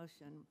my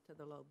motion to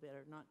the low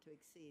bidder, not to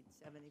exceed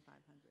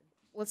 7,500.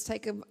 Let's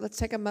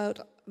take a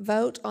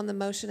vote on the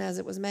motion as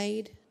it was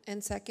made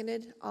and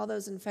seconded. All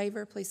those in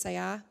favor, please say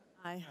aye.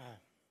 Aye.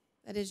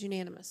 That is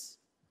unanimous.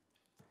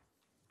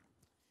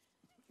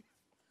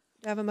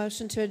 Do I have a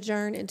motion to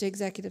adjourn into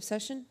executive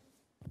session?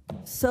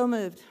 So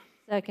moved.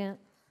 Second.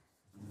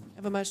 I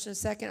have a motion and a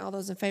second. All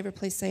those in favor,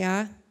 please say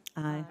aye.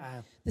 Aye.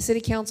 The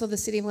City Council of the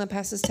City of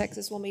Lampasas,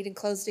 Texas will meet in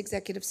closed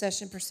executive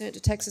session pursuant to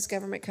Texas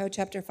Government Code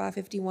Chapter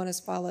 551 as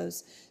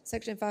follows.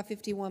 Section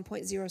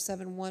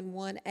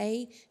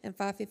 551.0711A and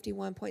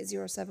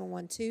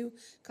 551.0712,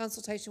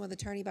 consultation with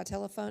attorney by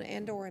telephone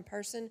and/or in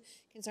person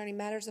concerning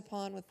matters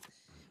upon with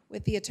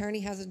the attorney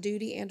has a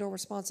duty and/or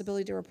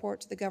responsibility to report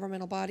to the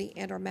governmental body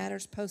and/or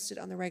matters posted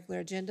on the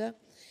regular agenda.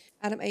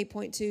 Item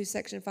 8.2,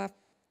 Section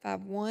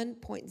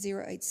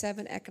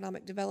 551.087,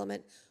 Economic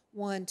Development.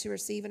 1, to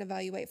receive and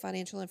evaluate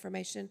financial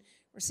information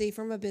received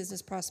from a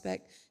business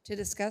prospect, to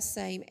discuss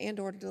same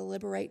and/or to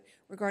deliberate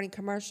regarding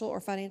commercial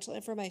or financial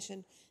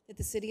information that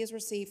the city has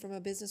received from a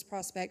business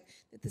prospect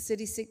that the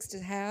city seeks to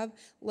have,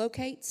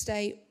 locate,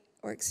 stay,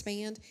 or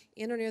expand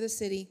in or near the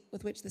city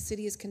with which the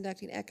city is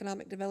conducting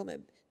economic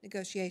development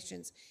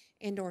negotiations,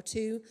 and/or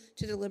 2,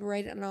 to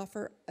deliberate an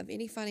offer of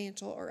any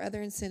financial or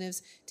other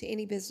incentives to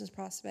any business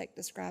prospect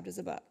described as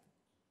above.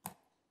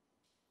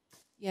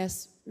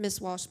 Yes, Ms.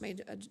 Walsh may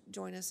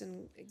join us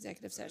in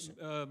executive session.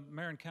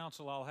 Mayor and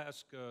council, I'll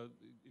ask,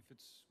 if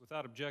it's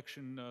without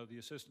objection, the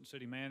assistant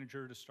city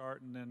manager to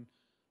start, and then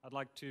I'd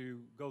like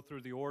to go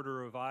through the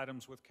order of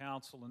items with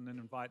council and then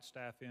invite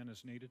staff in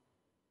as needed.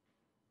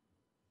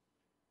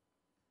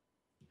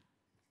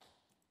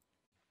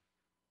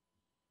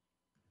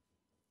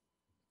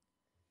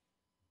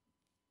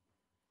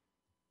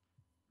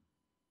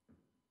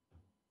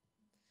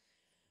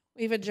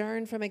 We've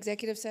adjourned from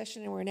executive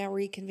session and we're now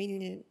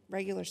reconvening in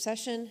regular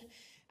session.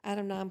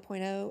 Item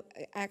 9.0,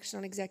 action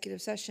on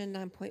executive session.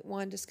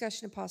 9.1,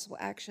 discussion of possible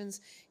actions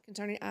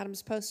concerning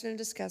items posted and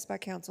discussed by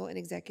council in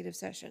executive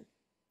session.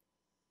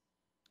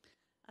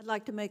 I'd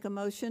like to make a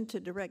motion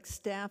to direct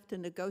staff to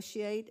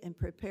negotiate and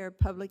prepare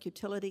public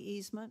utility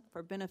easement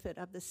for benefit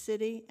of the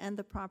city and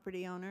the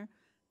property owner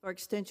for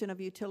extension of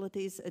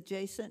utilities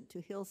adjacent to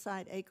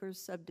Hillside Acres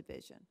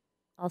subdivision.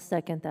 I'll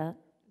second that.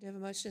 Do you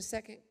have a motion, a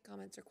second?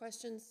 Comments or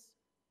questions?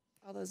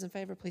 All those in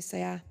favor, please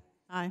say aye.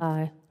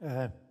 Aye.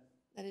 Aye.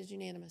 That is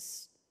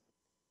unanimous.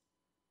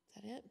 Is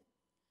that it? Do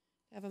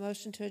you have a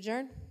motion to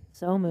adjourn?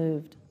 So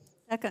moved.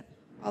 Second.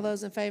 All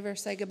those in favor,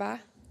 say goodbye.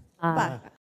 Aye. Bye.